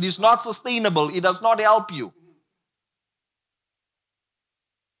sufficient. It is not sustainable. It does not help you.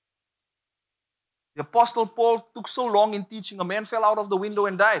 The Apostle Paul took so long in teaching, a man fell out of the window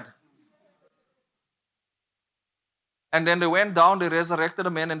and died. And then they went down, they resurrected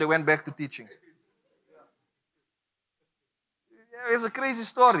a man, and they went back to teaching. It's a crazy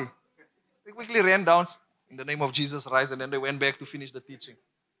story. They quickly ran down, in the name of Jesus, rise, and then they went back to finish the teaching.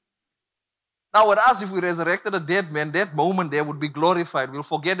 Now with us, if we resurrected a dead man, that moment there would be glorified. We'll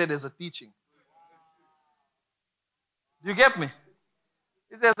forget it as a teaching. Do you get me?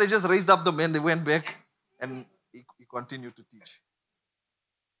 It says they just raised up the man, they went back, and he continued to teach.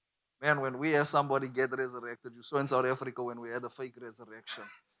 Man, when we have somebody get resurrected, you saw in South Africa when we had a fake resurrection.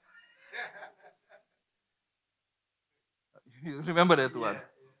 You remember that one?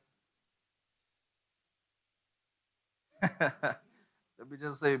 Let me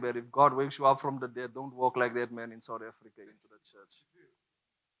just say, man, if God wakes you up from the dead, don't walk like that man in South Africa into the church.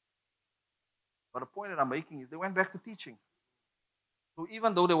 But the point that I'm making is they went back to teaching. So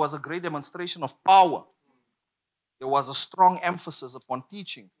even though there was a great demonstration of power, there was a strong emphasis upon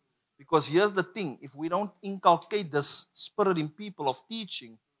teaching. Because here's the thing, if we don't inculcate this spirit in people of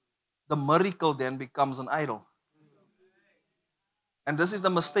teaching, the miracle then becomes an idol. And this is the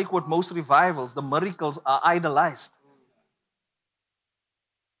mistake with most revivals. The miracles are idolized.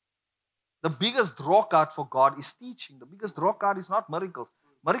 The biggest draw card for God is teaching. The biggest draw card is not miracles.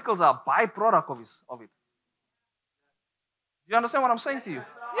 Miracles are a byproduct of it. You understand what I'm saying to you?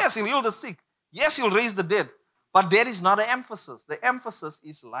 Yes, he'll heal the sick. Yes, he'll raise the dead. But there is not an emphasis. The emphasis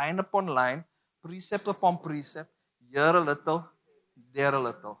is line upon line, precept upon precept, here a little, there a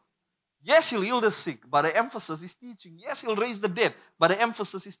little. Yes, he'll heal the sick, but the emphasis is teaching. Yes, he'll raise the dead, but the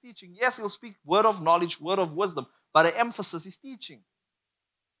emphasis is teaching. Yes, he'll speak word of knowledge, word of wisdom, but the emphasis is teaching.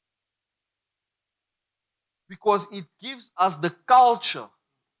 Because it gives us the culture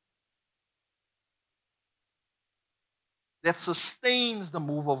that sustains the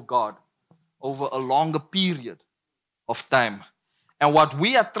move of God over a longer period of time. And what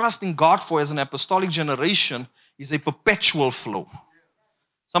we are trusting God for as an apostolic generation is a perpetual flow.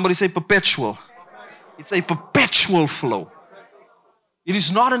 Somebody say perpetual. It's a perpetual flow. It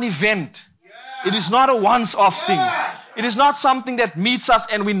is not an event. It is not a once-off thing. It is not something that meets us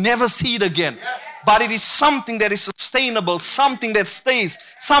and we never see it again. But it is something that is sustainable, something that stays,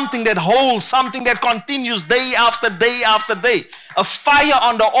 something that holds, something that continues day after day after day. A fire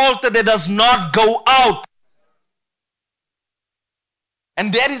on the altar that does not go out.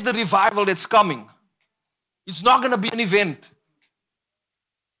 And that is the revival that's coming. It's not going to be an event.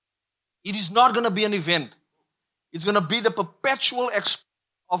 It is not going to be an event. It's going to be the perpetual expression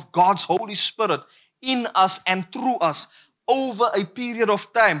of God's Holy Spirit in us and through us over a period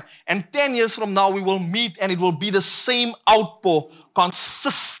of time. And 10 years from now, we will meet and it will be the same outpour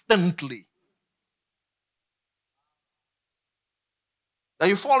consistently. Are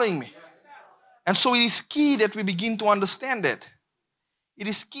you following me? And so it is key that we begin to understand that. It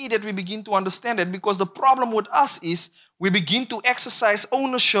is key that we begin to understand that, because the problem with us is we begin to exercise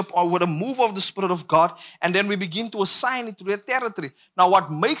ownership over the move of the Spirit of God, and then we begin to assign it to their territory. Now,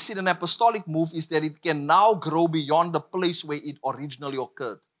 what makes it an apostolic move is that it can now grow beyond the place where it originally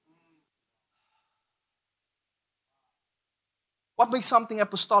occurred. What makes something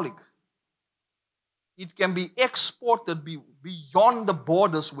apostolic? It can be exported beyond the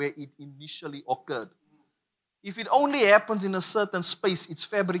borders where it initially occurred. If it only happens in a certain space, it's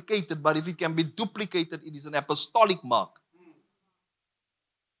fabricated. But if it can be duplicated, it is an apostolic mark.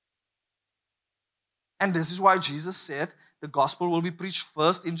 And this is why Jesus said the gospel will be preached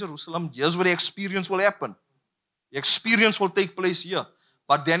first in Jerusalem. Here's where the experience will happen. The experience will take place here.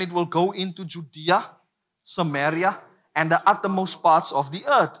 But then it will go into Judea, Samaria, and the uttermost parts of the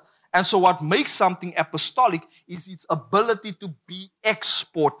earth. And so what makes something apostolic is its ability to be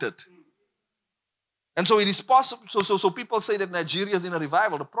exported. And so it is possible. So people say that Nigeria is in a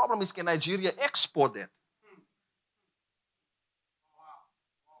revival. The problem is, can Nigeria export that?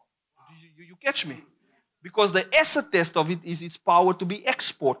 You catch me? Because the acid test of it is its power to be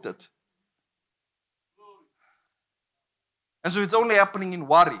exported. And so it's only happening in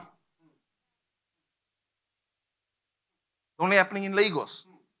Wari. It's only happening in Lagos.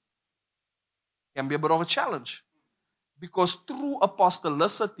 Can be a bit of a challenge. Because true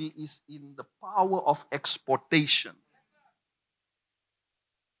apostolicity is in the power of exportation.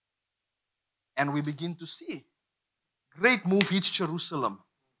 And we begin to see great move hits Jerusalem.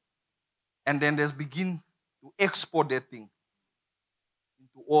 And then there's begin to export that thing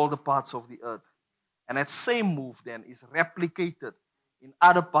into all the parts of the earth. And that same move then is replicated in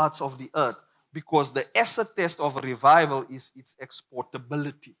other parts of the earth, because the acid test of a revival is its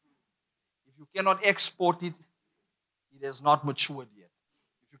exportability. If you cannot export it, it has not matured yet.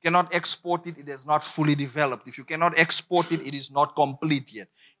 If you cannot export it, it has not fully developed. If you cannot export it, it is not complete yet.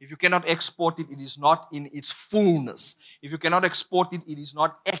 If you cannot export it, it is not in its fullness. If you cannot export it, it is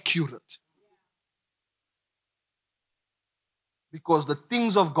not accurate. Because the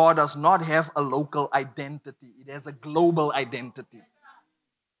things of God does not have a local identity. It has a global identity.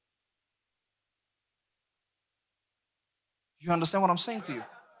 You understand what I'm saying to you?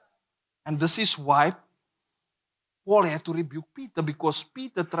 And this is why Paul had to rebuke Peter, because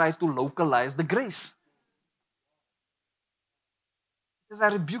Peter tried to localize the grace. He says, I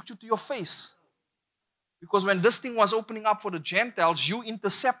rebuked you to your face. Because when this thing was opening up for the Gentiles, you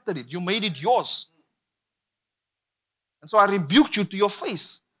intercepted it. You made it yours. And so I rebuked you to your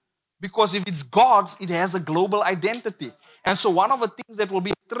face. Because if it's God's, it has a global identity. And so one of the things that will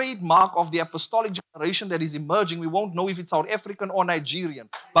be a trademark of the apostolic generation that is emerging, we won't know if it's South African or Nigerian,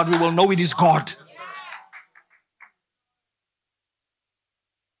 but we will know it is God.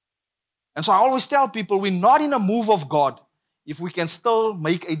 And so I always tell people, we're not in a move of God if we can still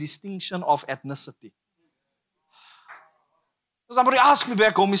make a distinction of ethnicity. So somebody asked me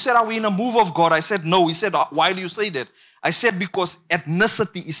back home, he said, are we in a move of God? I said, no. He said, why do you say that? I said, because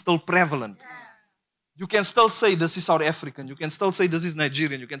ethnicity is still prevalent. You can still say this is South African. You can still say this is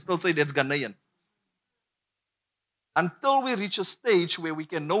Nigerian. You can still say that's Ghanaian. Until we reach a stage where we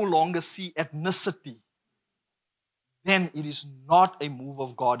can no longer see ethnicity, then it is not a move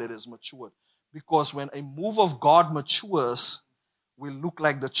of God that is matured. Because when a move of God matures, we look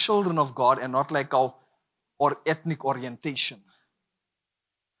like the children of God and not like our ethnic orientation.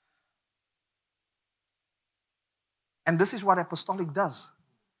 And this is what apostolic does.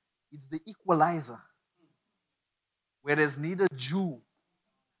 It's the equalizer. Where there's neither Jew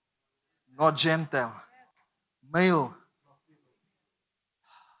nor Gentile, male.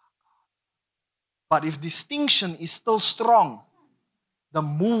 But if distinction is still strong, the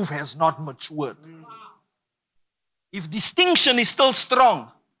move has not matured. If distinction is still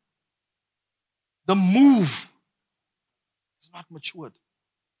strong, the move is not matured.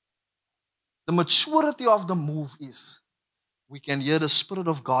 The maturity of the move is we can hear the Spirit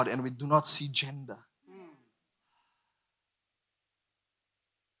of God and we do not see gender.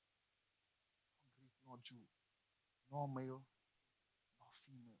 Nor Jew, nor male, nor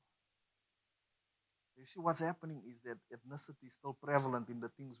female. You see, what's happening is that ethnicity is still prevalent in the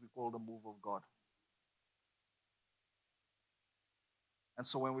things we call the move of God. And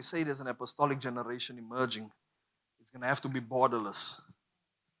so when we say there's an apostolic generation emerging, it's going to have to be borderless.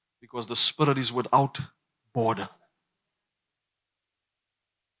 Because the Spirit is without border.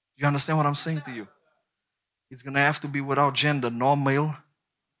 You understand what I'm saying to you? It's going to have to be without gender, nor male,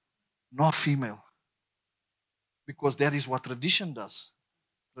 nor female. Because that is what tradition does.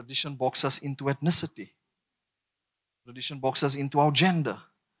 Tradition boxes us into ethnicity. Tradition boxes us into our gender.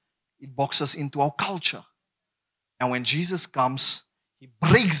 It boxes us into our culture. And when Jesus comes, He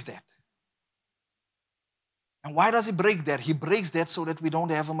breaks that. And why does He break that? He breaks that so that we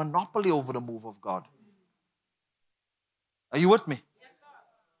don't have a monopoly over the move of God. Are you with me?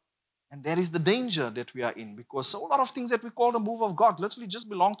 And that is the danger that we are in, because a lot of things that we call the move of God literally just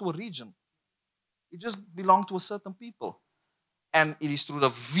belong to a region. It just belongs to a certain people. And it is through the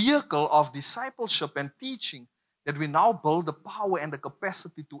vehicle of discipleship and teaching that we now build the power and the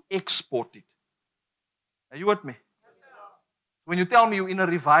capacity to export it. Are you with me? When you tell me you're in a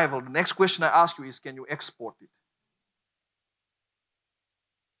revival, the next question I ask you is, can you export it?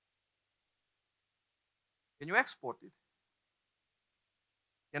 Can you export it?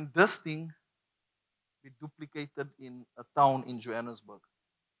 Can this thing be duplicated in a town in Johannesburg?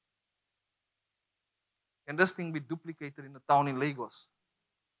 Can this thing be duplicated in a town in Lagos?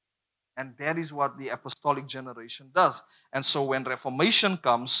 And that is what the apostolic generation does. And so when Reformation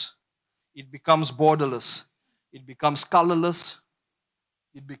comes, it becomes borderless. It becomes colorless.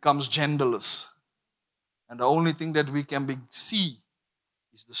 It becomes genderless. And the only thing that we can see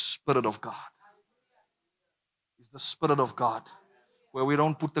is the Spirit of God. It's the Spirit of God. Where we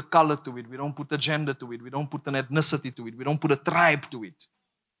don't put the color to it. We don't put the gender to it. We don't put an ethnicity to it. We don't put a tribe to it.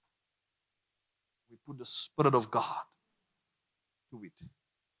 We put the Spirit of God to it.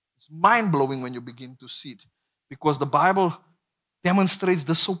 It's mind-blowing when you begin to see it. Because the Bible demonstrates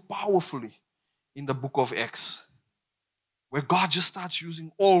this so powerfully in the book of Acts. Where God just starts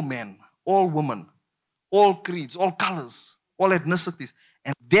using all men, all women, all creeds, all colors, all ethnicities.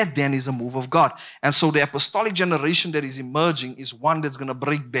 And that then is a move of God. And so the apostolic generation that is emerging is one that's going to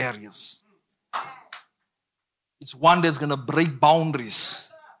break barriers. It's one that's going to break boundaries.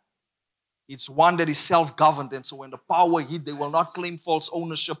 It's one that is self-governed. And so when the power hit, they will not claim false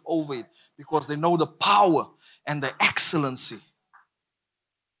ownership over it because they know the power and the excellency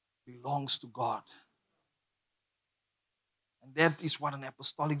belongs to God. And that is what an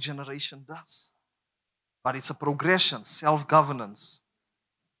apostolic generation does. But it's a progression, self-governance,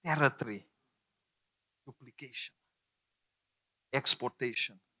 territory, duplication,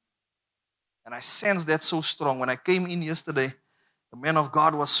 exportation. And I sensed that so strong. When I came in yesterday, the man of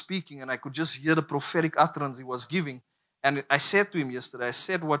God was speaking and I could just hear the prophetic utterance he was giving. And I said to him yesterday, I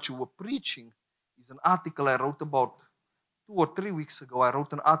said, what you were preaching is an article I wrote about 2 or 3 weeks ago. I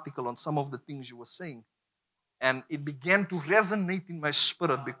wrote an article on some of the things you were saying. And it began to resonate in my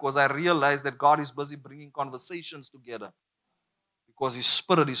spirit because I realized that God is busy bringing conversations together. Because His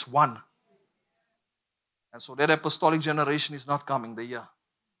Spirit is one. And so that apostolic generation is not coming. They're here.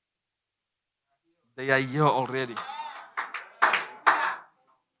 They are here already.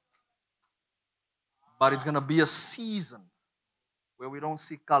 But it's going to be a season where we don't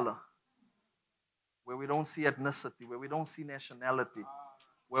see color, where we don't see ethnicity, where we don't see nationality,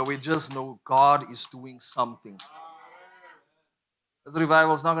 where we just know God is doing something. This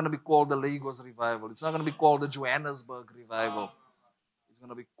revival is not going to be called the Lagos revival. It's not going to be called the Johannesburg revival. It's going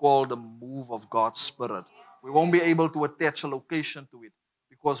to be called the move of God's Spirit. We won't be able to attach a location to it.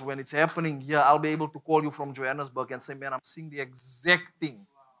 Because when it's happening here, I'll be able to call you from Johannesburg and say, man, I'm seeing the exact thing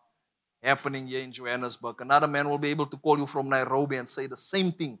happening here in Johannesburg. Another man will be able to call you from Nairobi and say the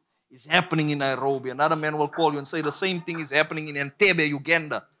same thing is happening in Nairobi. Another man will call you and say the same thing is happening in Entebbe,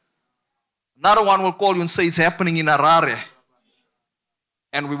 Uganda. Another one will call you and say it's happening in Harare.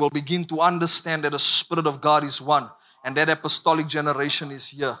 And we will begin to understand that the Spirit of God is one. And that apostolic generation is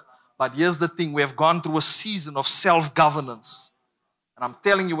here. But here's the thing, we have gone through a season of self-governance. And I'm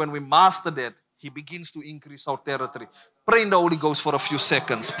telling you, when we master that, He begins to increase our territory. Pray in the Holy Ghost for a few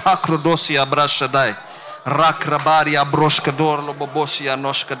seconds. Pakrodosia brashadai. Rakrabaria broshkador lobobosia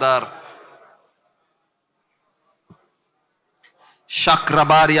noshkadar.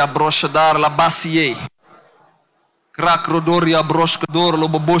 Shakrabaria broshadar labasiye. Krakrodoria broshkador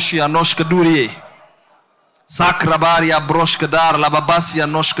lobobosia noshkadurie. Sakrabaria broshkadar lababasia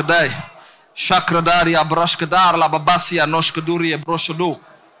noshkadai. Shakradaria broshkadar lababasia noshkadurie broshodu.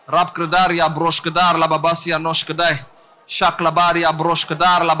 Rapkradaria broshkadar lababasia noshkadai. Shaklabaria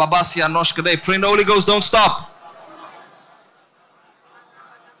broshkadar lababasia noshkadai. Pray in the Holy Ghost, don't stop.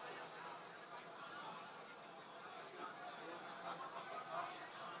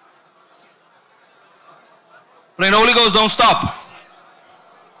 Pray in the Holy Ghost, don't stop.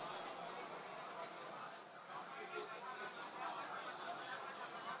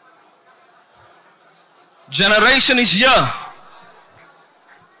 Generation is here.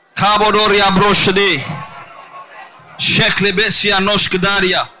 Kabodoria broshade. Sheklebesia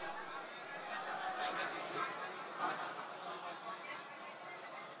noshkadaria.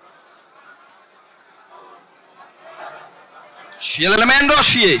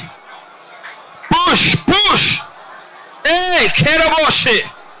 Shielemendoshie. Push, push. Hey, keraboshe.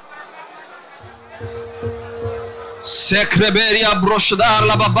 Sekreberia broshadar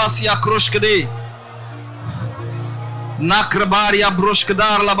la babasia kroshkade. Nakrabaria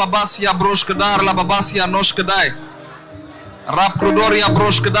broshkadar la babasia noshkadai. Rapkrodoria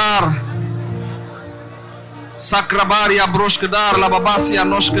broshkadar. Sakrabaria broshkadar la babasia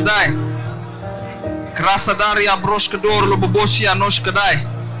noshkadai. Krasadaria broshkador lo bobosia noshkadai.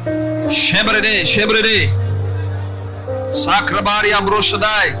 Shebrede, shebrede. Sakrabaria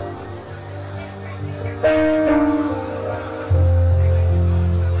broshadai.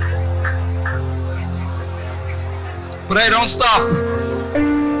 Pray, don't stop.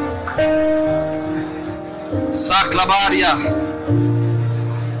 Saklabaria.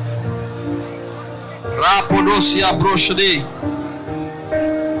 Rapodosia broshade.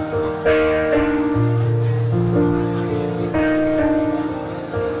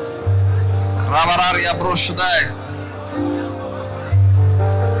 Krabaria broshadai.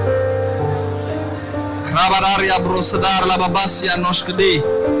 Krabararia brosadar la babasia noshkadi.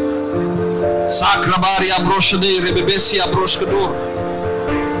 Sakrabaria broshadi rebebesia broshkadur.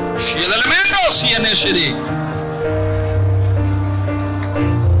 Shielelemendo sieneshidi.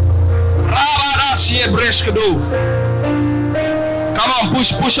 Rabarasie breshkadu. Come on,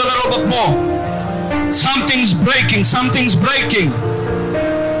 push a little bit more. Something's breaking, something's breaking.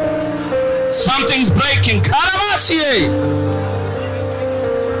 Something's breaking. Karavasie.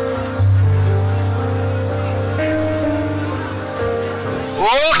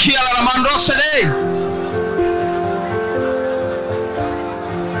 Oh, kiala la mando sede.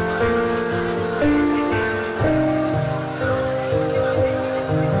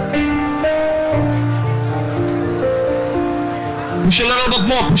 Push a little bit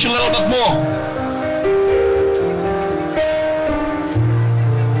more, push a little bit more.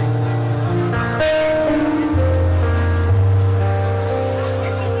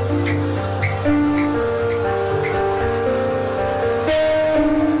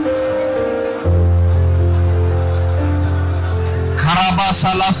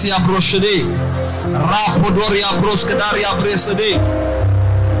 Karabasalasia broshede. Rapodoria broskedaria bresede.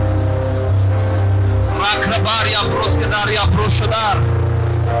 Rakrabaria broskedaria broshadar.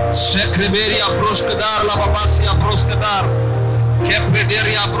 Sekreberia broskedar la babasia broskedar.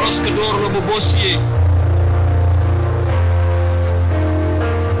 Keprederia broskedor lo bobosie.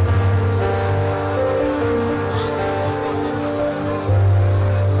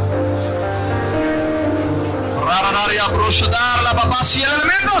 Rararia broshadar la babasia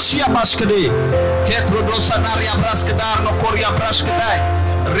elemento sia baskede. Ketrodosa naria braskedar no koria braskedai.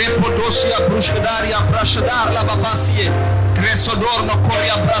 Repodosia bruskedaria brashadar la babasie. Cresodor no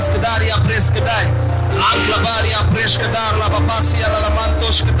koria braskedaria preskedai. Anclavaria preskedar la babasia la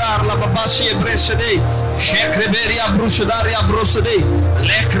mantoshkedar la babasie breshede. Shekreberia brushedaria brosede.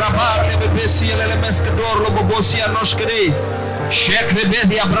 Lekrabar le bebesia le meskedor lo bobosia noshkede.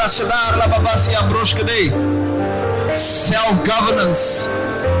 Shekreberia brashadar la babasia broshkede. Self-governance.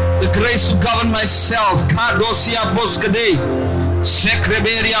 The grace to govern myself. Kadosia boskede.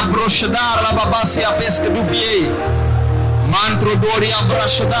 Sekreberia broshadar la babasia peskedufie. Mantro doria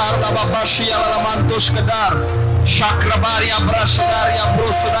brashadar la babashia la mantoshkadar. Shakrabaria brashadaria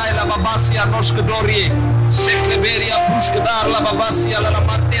brosadai la babasia noshkadorie. Sekreberia brushkadar la babasia la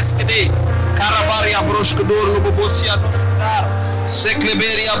manteskede. Karabaria broshkador lo bobosia noshkadar.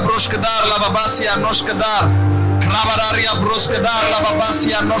 Sekreberia broshkadar la babasia noshkadar. Krabararia broshkadar la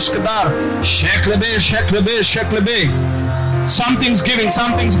babasia noshkadar. Sheklebe, sheklebe, sheklebe. Something's giving,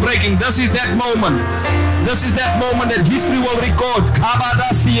 something's breaking. This is that moment. This is that moment that history will record.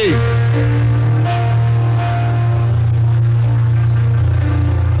 Kabadasie.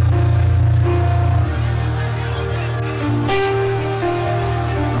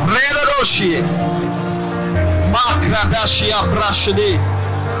 Redoshie. Makradashia brashede.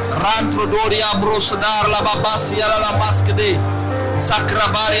 Rantrodoria brosadar la babasia la maskede.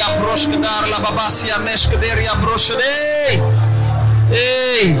 Sakrabaria broshkedar la babasia neshkederia broshede.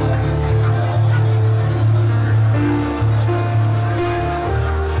 Hey.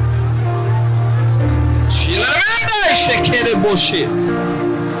 Shekere boshe.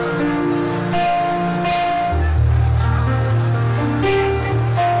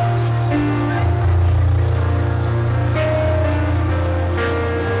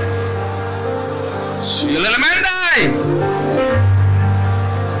 Shilelemendai.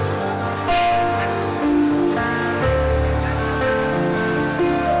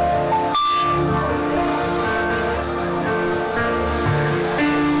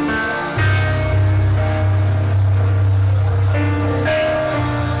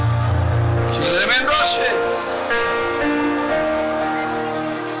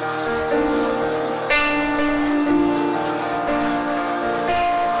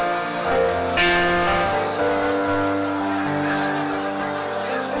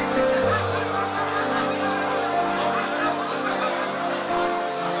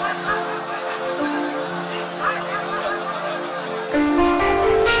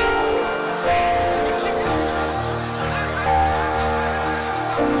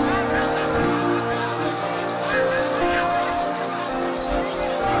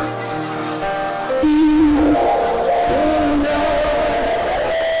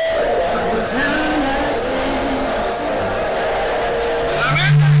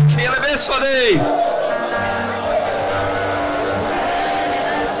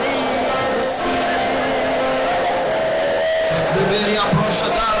 Beria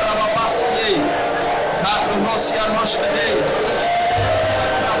proshadar la babasie. Katrunosia noshkede.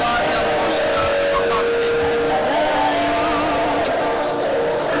 Kravaria proshadar la babasie.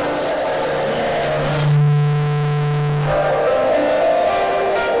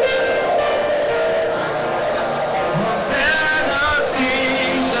 Hosanna's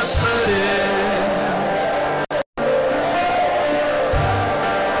in the city.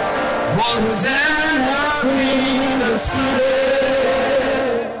 Hosanna's in the city.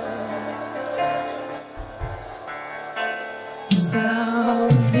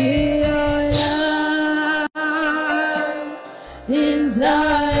 In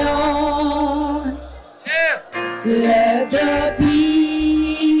Zion, Yes. let the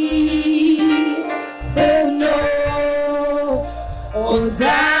people know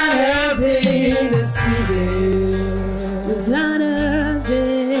Hosanna's in the city. Hosanna's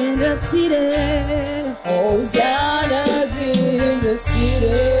in the city. Hosanna's in the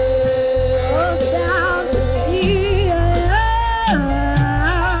city.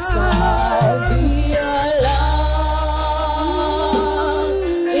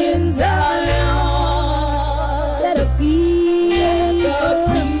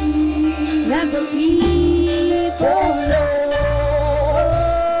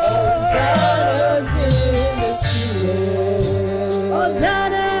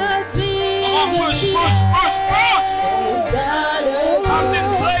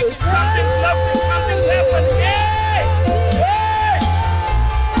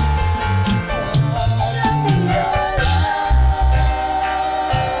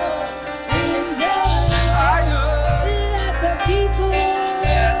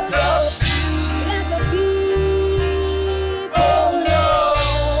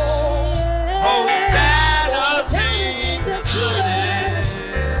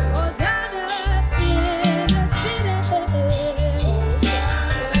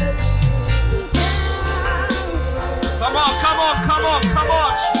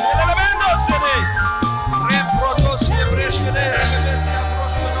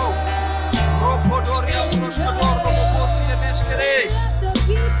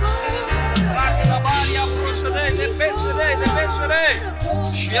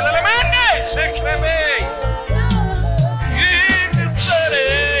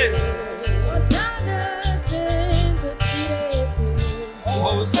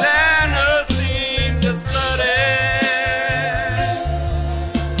 Hosanna's in the city.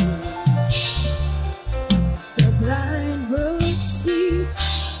 The blind will see,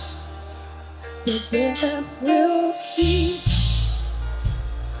 the deaf will hear,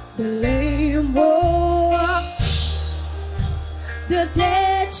 the lame will walk, the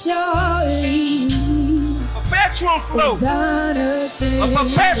dead shall live. Perpetual flow. A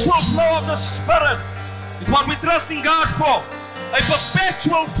perpetual flow of the Spirit is what we trust in God for. A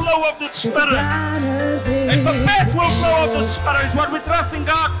perpetual flow of the Spirit. A perpetual flow of the Spirit is what we trust in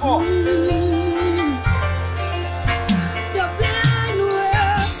God for. The blind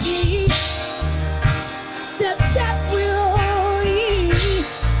will see, the deaf will hear,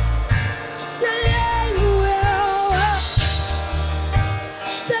 the lame will walk,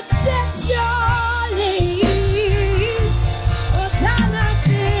 the dead shall live. Hosanna's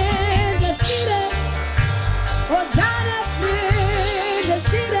in the city. Hosanna's in the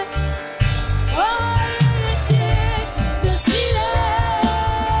city. Oh, it's in the city.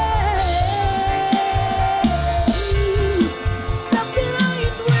 The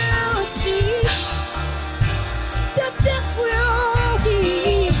blind will see, the deaf will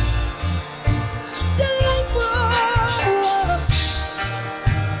hear, the lame will walk,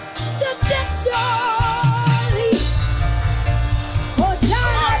 the dead shall live.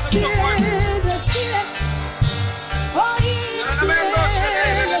 Hosanna's in the city. Oh, it's in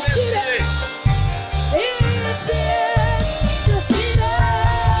the city. It's in the city.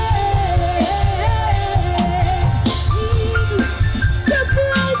 The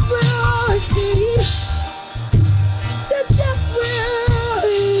blind will see, the deaf will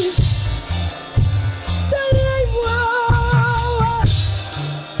hear, the lame will walk,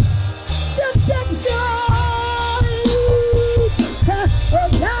 the dead shall live.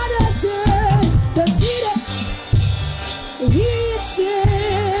 Hosanna's in the city. It's in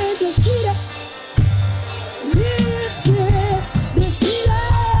the city. It's in the city.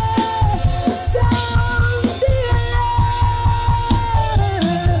 Sound the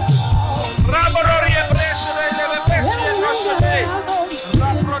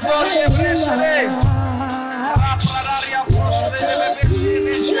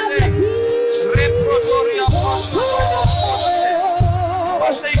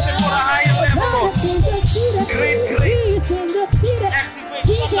Station for a higher level. Great grace. He's in the city.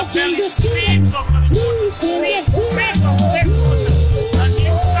 Jesus in the city. Streams of He's in the city.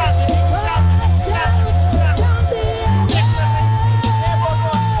 Sound the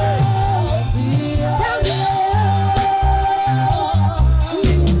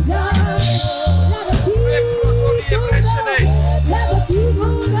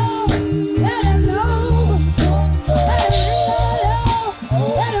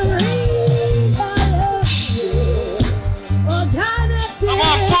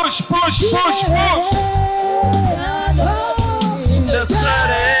push, push, push, push. In the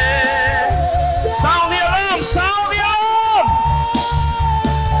city. Sound the alarm, sound the alarm.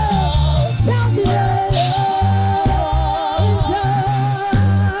 Sound the alarm.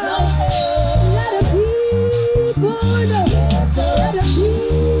 Let the people know. Let the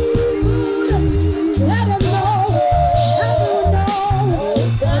people know. Let them know. Let them know.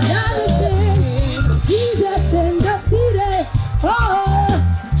 Jesus in the city. Oh,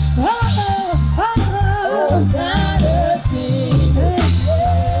 oh, oh, oh, oh.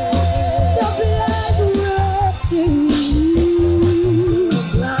 The blood will sing. The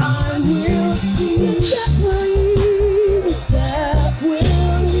blind will see. The deaf will hear. The deaf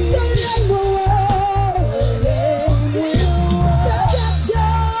will hear. The lame will walk. The lame will walk. The dead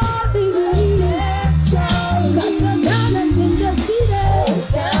shall believe. Cause Hosanna's in the city.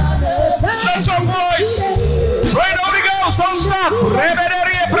 Lift your voice. Pray the Holy Ghost, don't stop.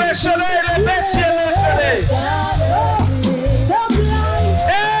 Revererie pressere le bestie lesere. The blind,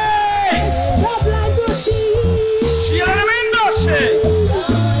 Hey! the blind will see. Shialamindoshe.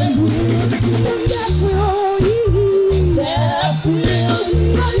 The deaf will hear.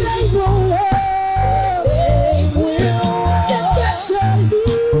 The lame will walk. The dead shall live.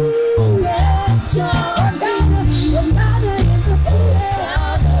 Hosanna, Hosanna in the city.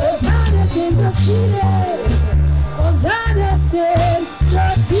 Hosanna's in the city. Hosanna's in the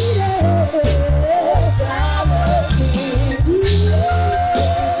city.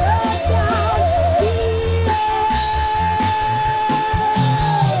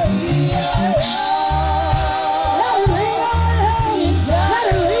 Let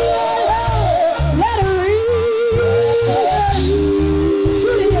it ring, let it ring, let it ring. To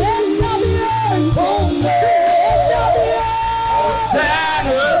the ends of the earth, to the ends of the earth.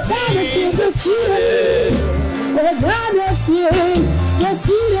 Hosanna's in the city. Hosanna's in the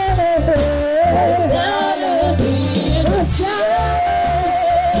city. Hosanna.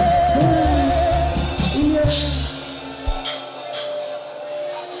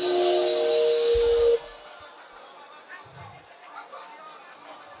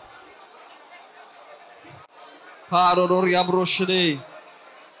 Parodoria broshede.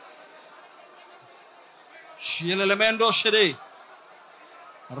 Shielelemendo shede.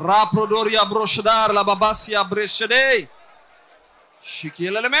 Raprodoria broshedar la babasia breshede.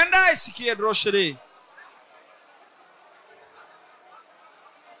 Shikielemenda isikie droshede.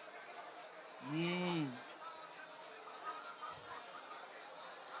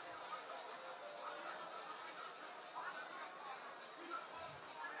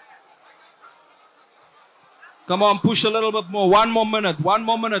 Come on, push a little bit more. 1 more minute. 1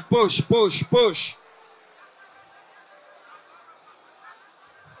 more minute. Push, push, push.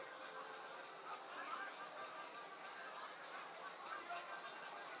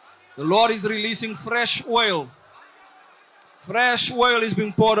 The Lord is releasing fresh oil. Fresh oil is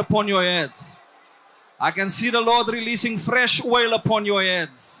being poured upon your heads. I can see the Lord releasing fresh oil upon your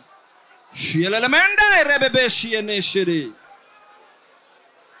heads.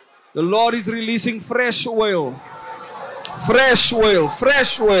 The Lord is releasing fresh oil. Fresh oil,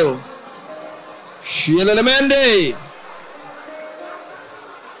 fresh oil. Shielelemende.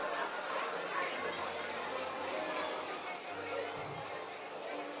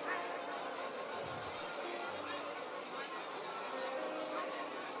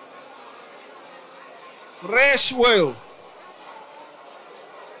 Fresh oil.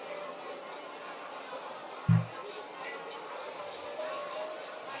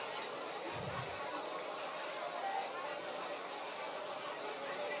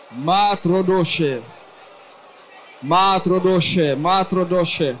 Matrodoshe. Matrodoshe.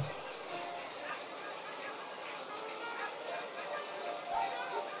 Matrodoshe.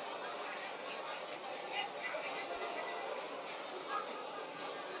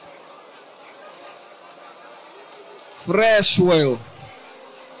 Fresh oil.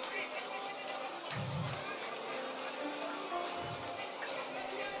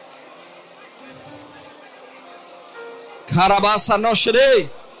 Karabasa no shede.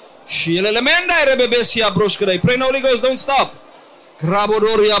 Shielelemenda rebebesia broshkede. Pray in the Holy Ghost, don't stop.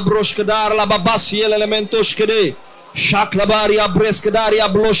 Grabodoria broshkedar la babasi elemento shkede. Shaklabaria breskedaria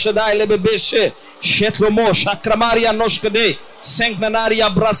bloshedai lebebeshe. Shetlomo shakramaria noshkede. Senknanaria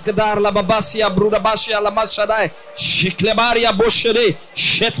braskedar la babasia brudabasia la mashadai. Shiklebaria boshede.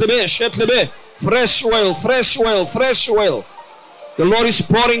 Shetlebe, shetlebe. Fresh oil, fresh oil, fresh oil. The Lord is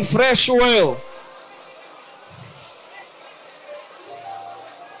pouring fresh oil.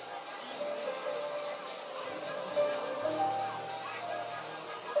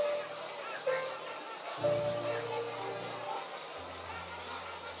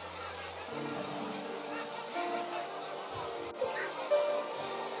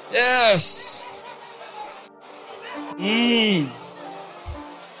 Yes.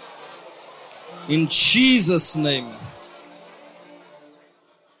 In Jesus' name.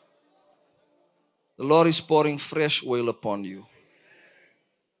 The Lord is pouring fresh oil upon you.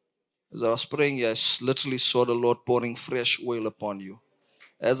 As I was praying, I literally saw the Lord pouring fresh oil upon you.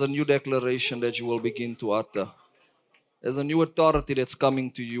 As a new declaration that you will begin to utter. There's a new authority that's coming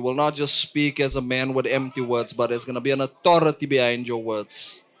to you. You will not just speak as a man with empty words, but there's going to be an authority behind your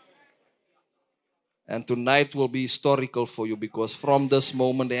words. And tonight will be historical for you, because from this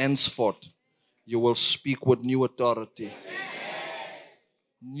moment henceforth, you will speak with new authority.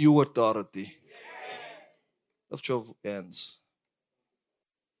 New authority. Lift your hands.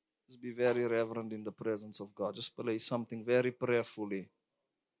 Just be very reverent in the presence of God. Just play something very prayerfully.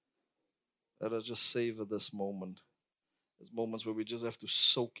 Let us just savor this moment. There's moments where we just have to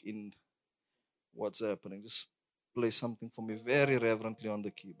soak in what's happening. Just play something for me very reverently on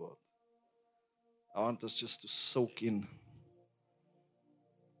the keyboard. I want us just to soak in.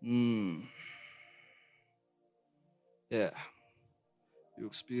 Yeah. You're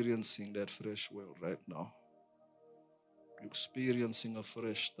experiencing that fresh oil right now. You're experiencing a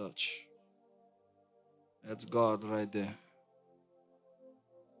fresh touch. That's God right there.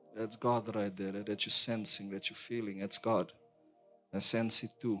 That's God right there. That you're sensing, that you're feeling. That's God. I sense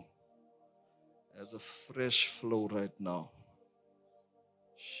it too. There's a fresh flow right now.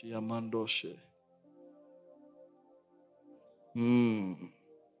 Shiamandoshe. An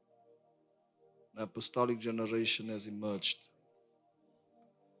apostolic generation has emerged.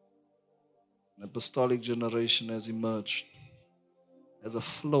 An apostolic generation has emerged. There's a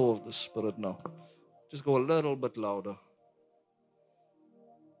flow of the Spirit now. Just go a little bit louder.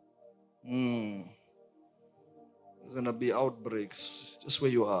 There's going to be outbreaks just where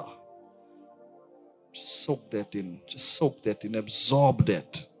you are. Just soak that in. Just soak that in. Absorb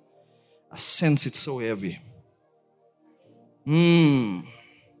that. I sense it so heavy. An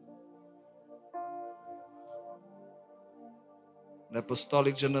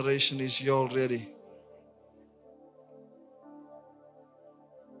apostolic generation is here already.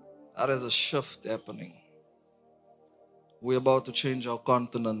 There is a shift happening. We're about to change our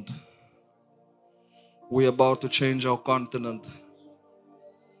continent. We're about to change our continent.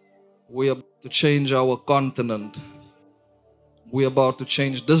 We're about to change our continent. We're about to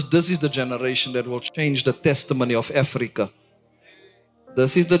change. This is the generation that will change the testimony of Africa.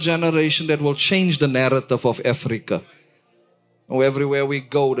 This is the generation that will change the narrative of Africa. Oh, everywhere we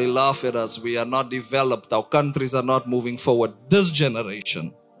go, they laugh at us. We are not developed. Our countries are not moving forward. This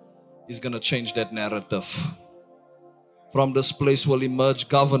generation is going to change that narrative. From this place will emerge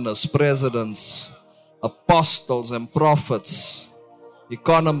governors, presidents, apostles and prophets,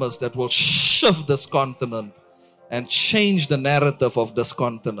 economists that will shift this continent and change the narrative of this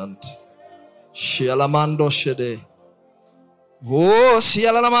continent. Shialamando shede. Oh,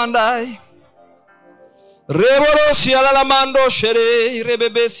 sialalamandai. Reboro sialalamando shede.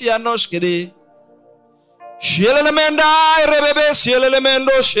 Rebebe sianoshkede. Shialalamandai. Rebebe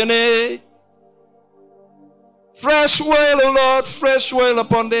sialalamando shene. Fresh oil, O Lord, fresh oil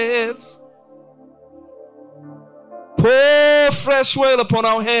upon their heads. Pour fresh oil upon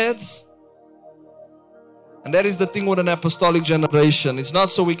our heads. And that is the thing with an apostolic generation. It's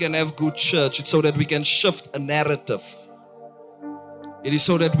not so we can have good church. It's so that we can shift a narrative. It is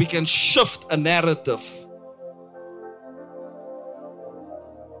so that we can shift a narrative.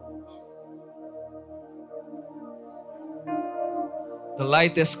 The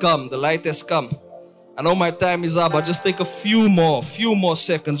light has come. The light has come. I know my time is up, but just take a few more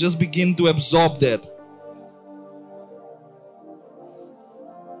seconds. Just begin to absorb that.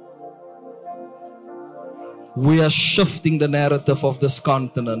 We are shifting the narrative of this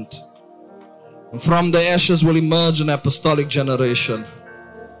continent. And from the ashes will emerge an apostolic generation.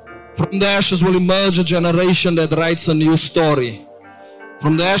 From the ashes will emerge a generation that writes a new story.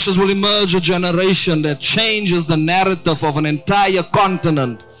 From the ashes will emerge a generation that changes the narrative of an entire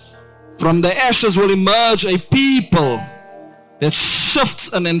continent. From the ashes will emerge a people that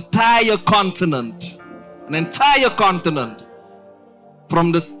shifts an entire continent. An entire continent.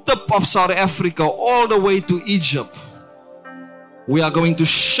 From the tip of South Africa all the way to Egypt. We are going to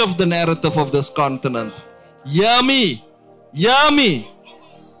shift the narrative of this continent. Yummy. Yummy.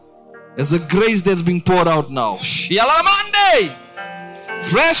 There's a grace that's being poured out now. Shialamande.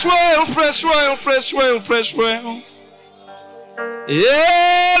 Fresh oil, fresh oil, fresh oil, fresh oil.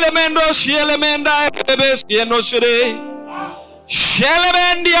 Elemendo shielemenda ebesieno shere.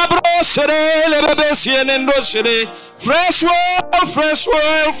 Shelemendi abroshere lebesienendo shere. Fresh oil, fresh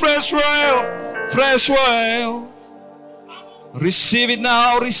oil, fresh oil, fresh oil. Receive it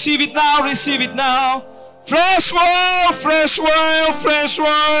now, receive it now, receive it now. Fresh oil, fresh oil, fresh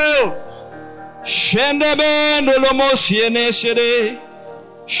oil. Shendebe nolomo siene shere.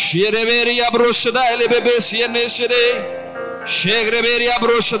 Shireberi abroshada elebebe siene shere. Shegreberi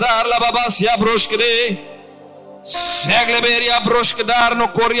abroshadar la babas ya broshkede. Segleberi abroshkadar no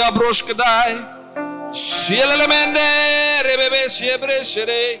koria broshkadai. Sielelemende rebebe siebre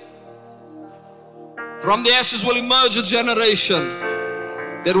shere. From the ashes will emerge a generation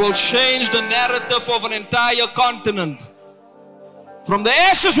that will change the narrative of an entire continent. From the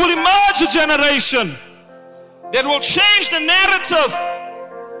ashes will emerge a generation that will change the narrative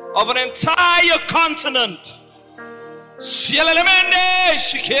of an entire continent.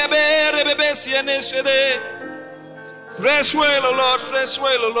 Fresh oil, O Lord, fresh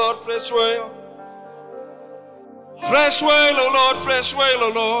oil, O Lord, fresh oil. Fresh oil, O Lord, fresh oil, O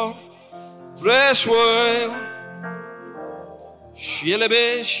Lord. Fresh oil.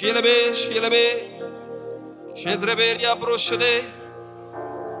 Shilebe, shilebe, shilebe. Shedreberia broshede.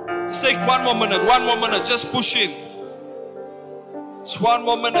 Just take one more minute, just push in. It's one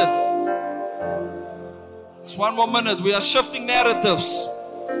more minute. It's one more minute. We are shifting narratives.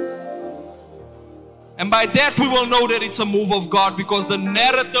 And by that we will know that it's a move of God, because the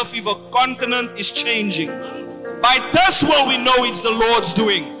narrative of a continent is changing. By this will we know it's the Lord's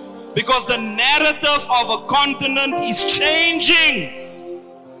doing. Because the narrative of a continent is changing.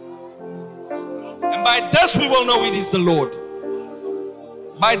 And by this we will know it is the Lord.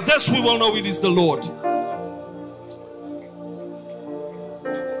 By this we will know it is the Lord.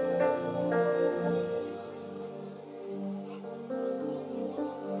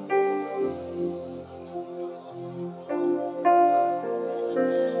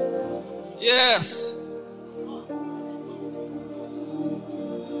 Yes.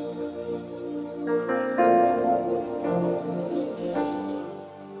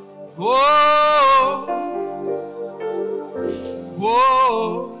 Whoa.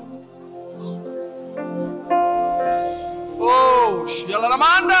 Whoa. Oh,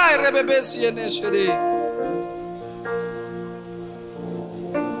 Shalalamanda rebebe siene shere.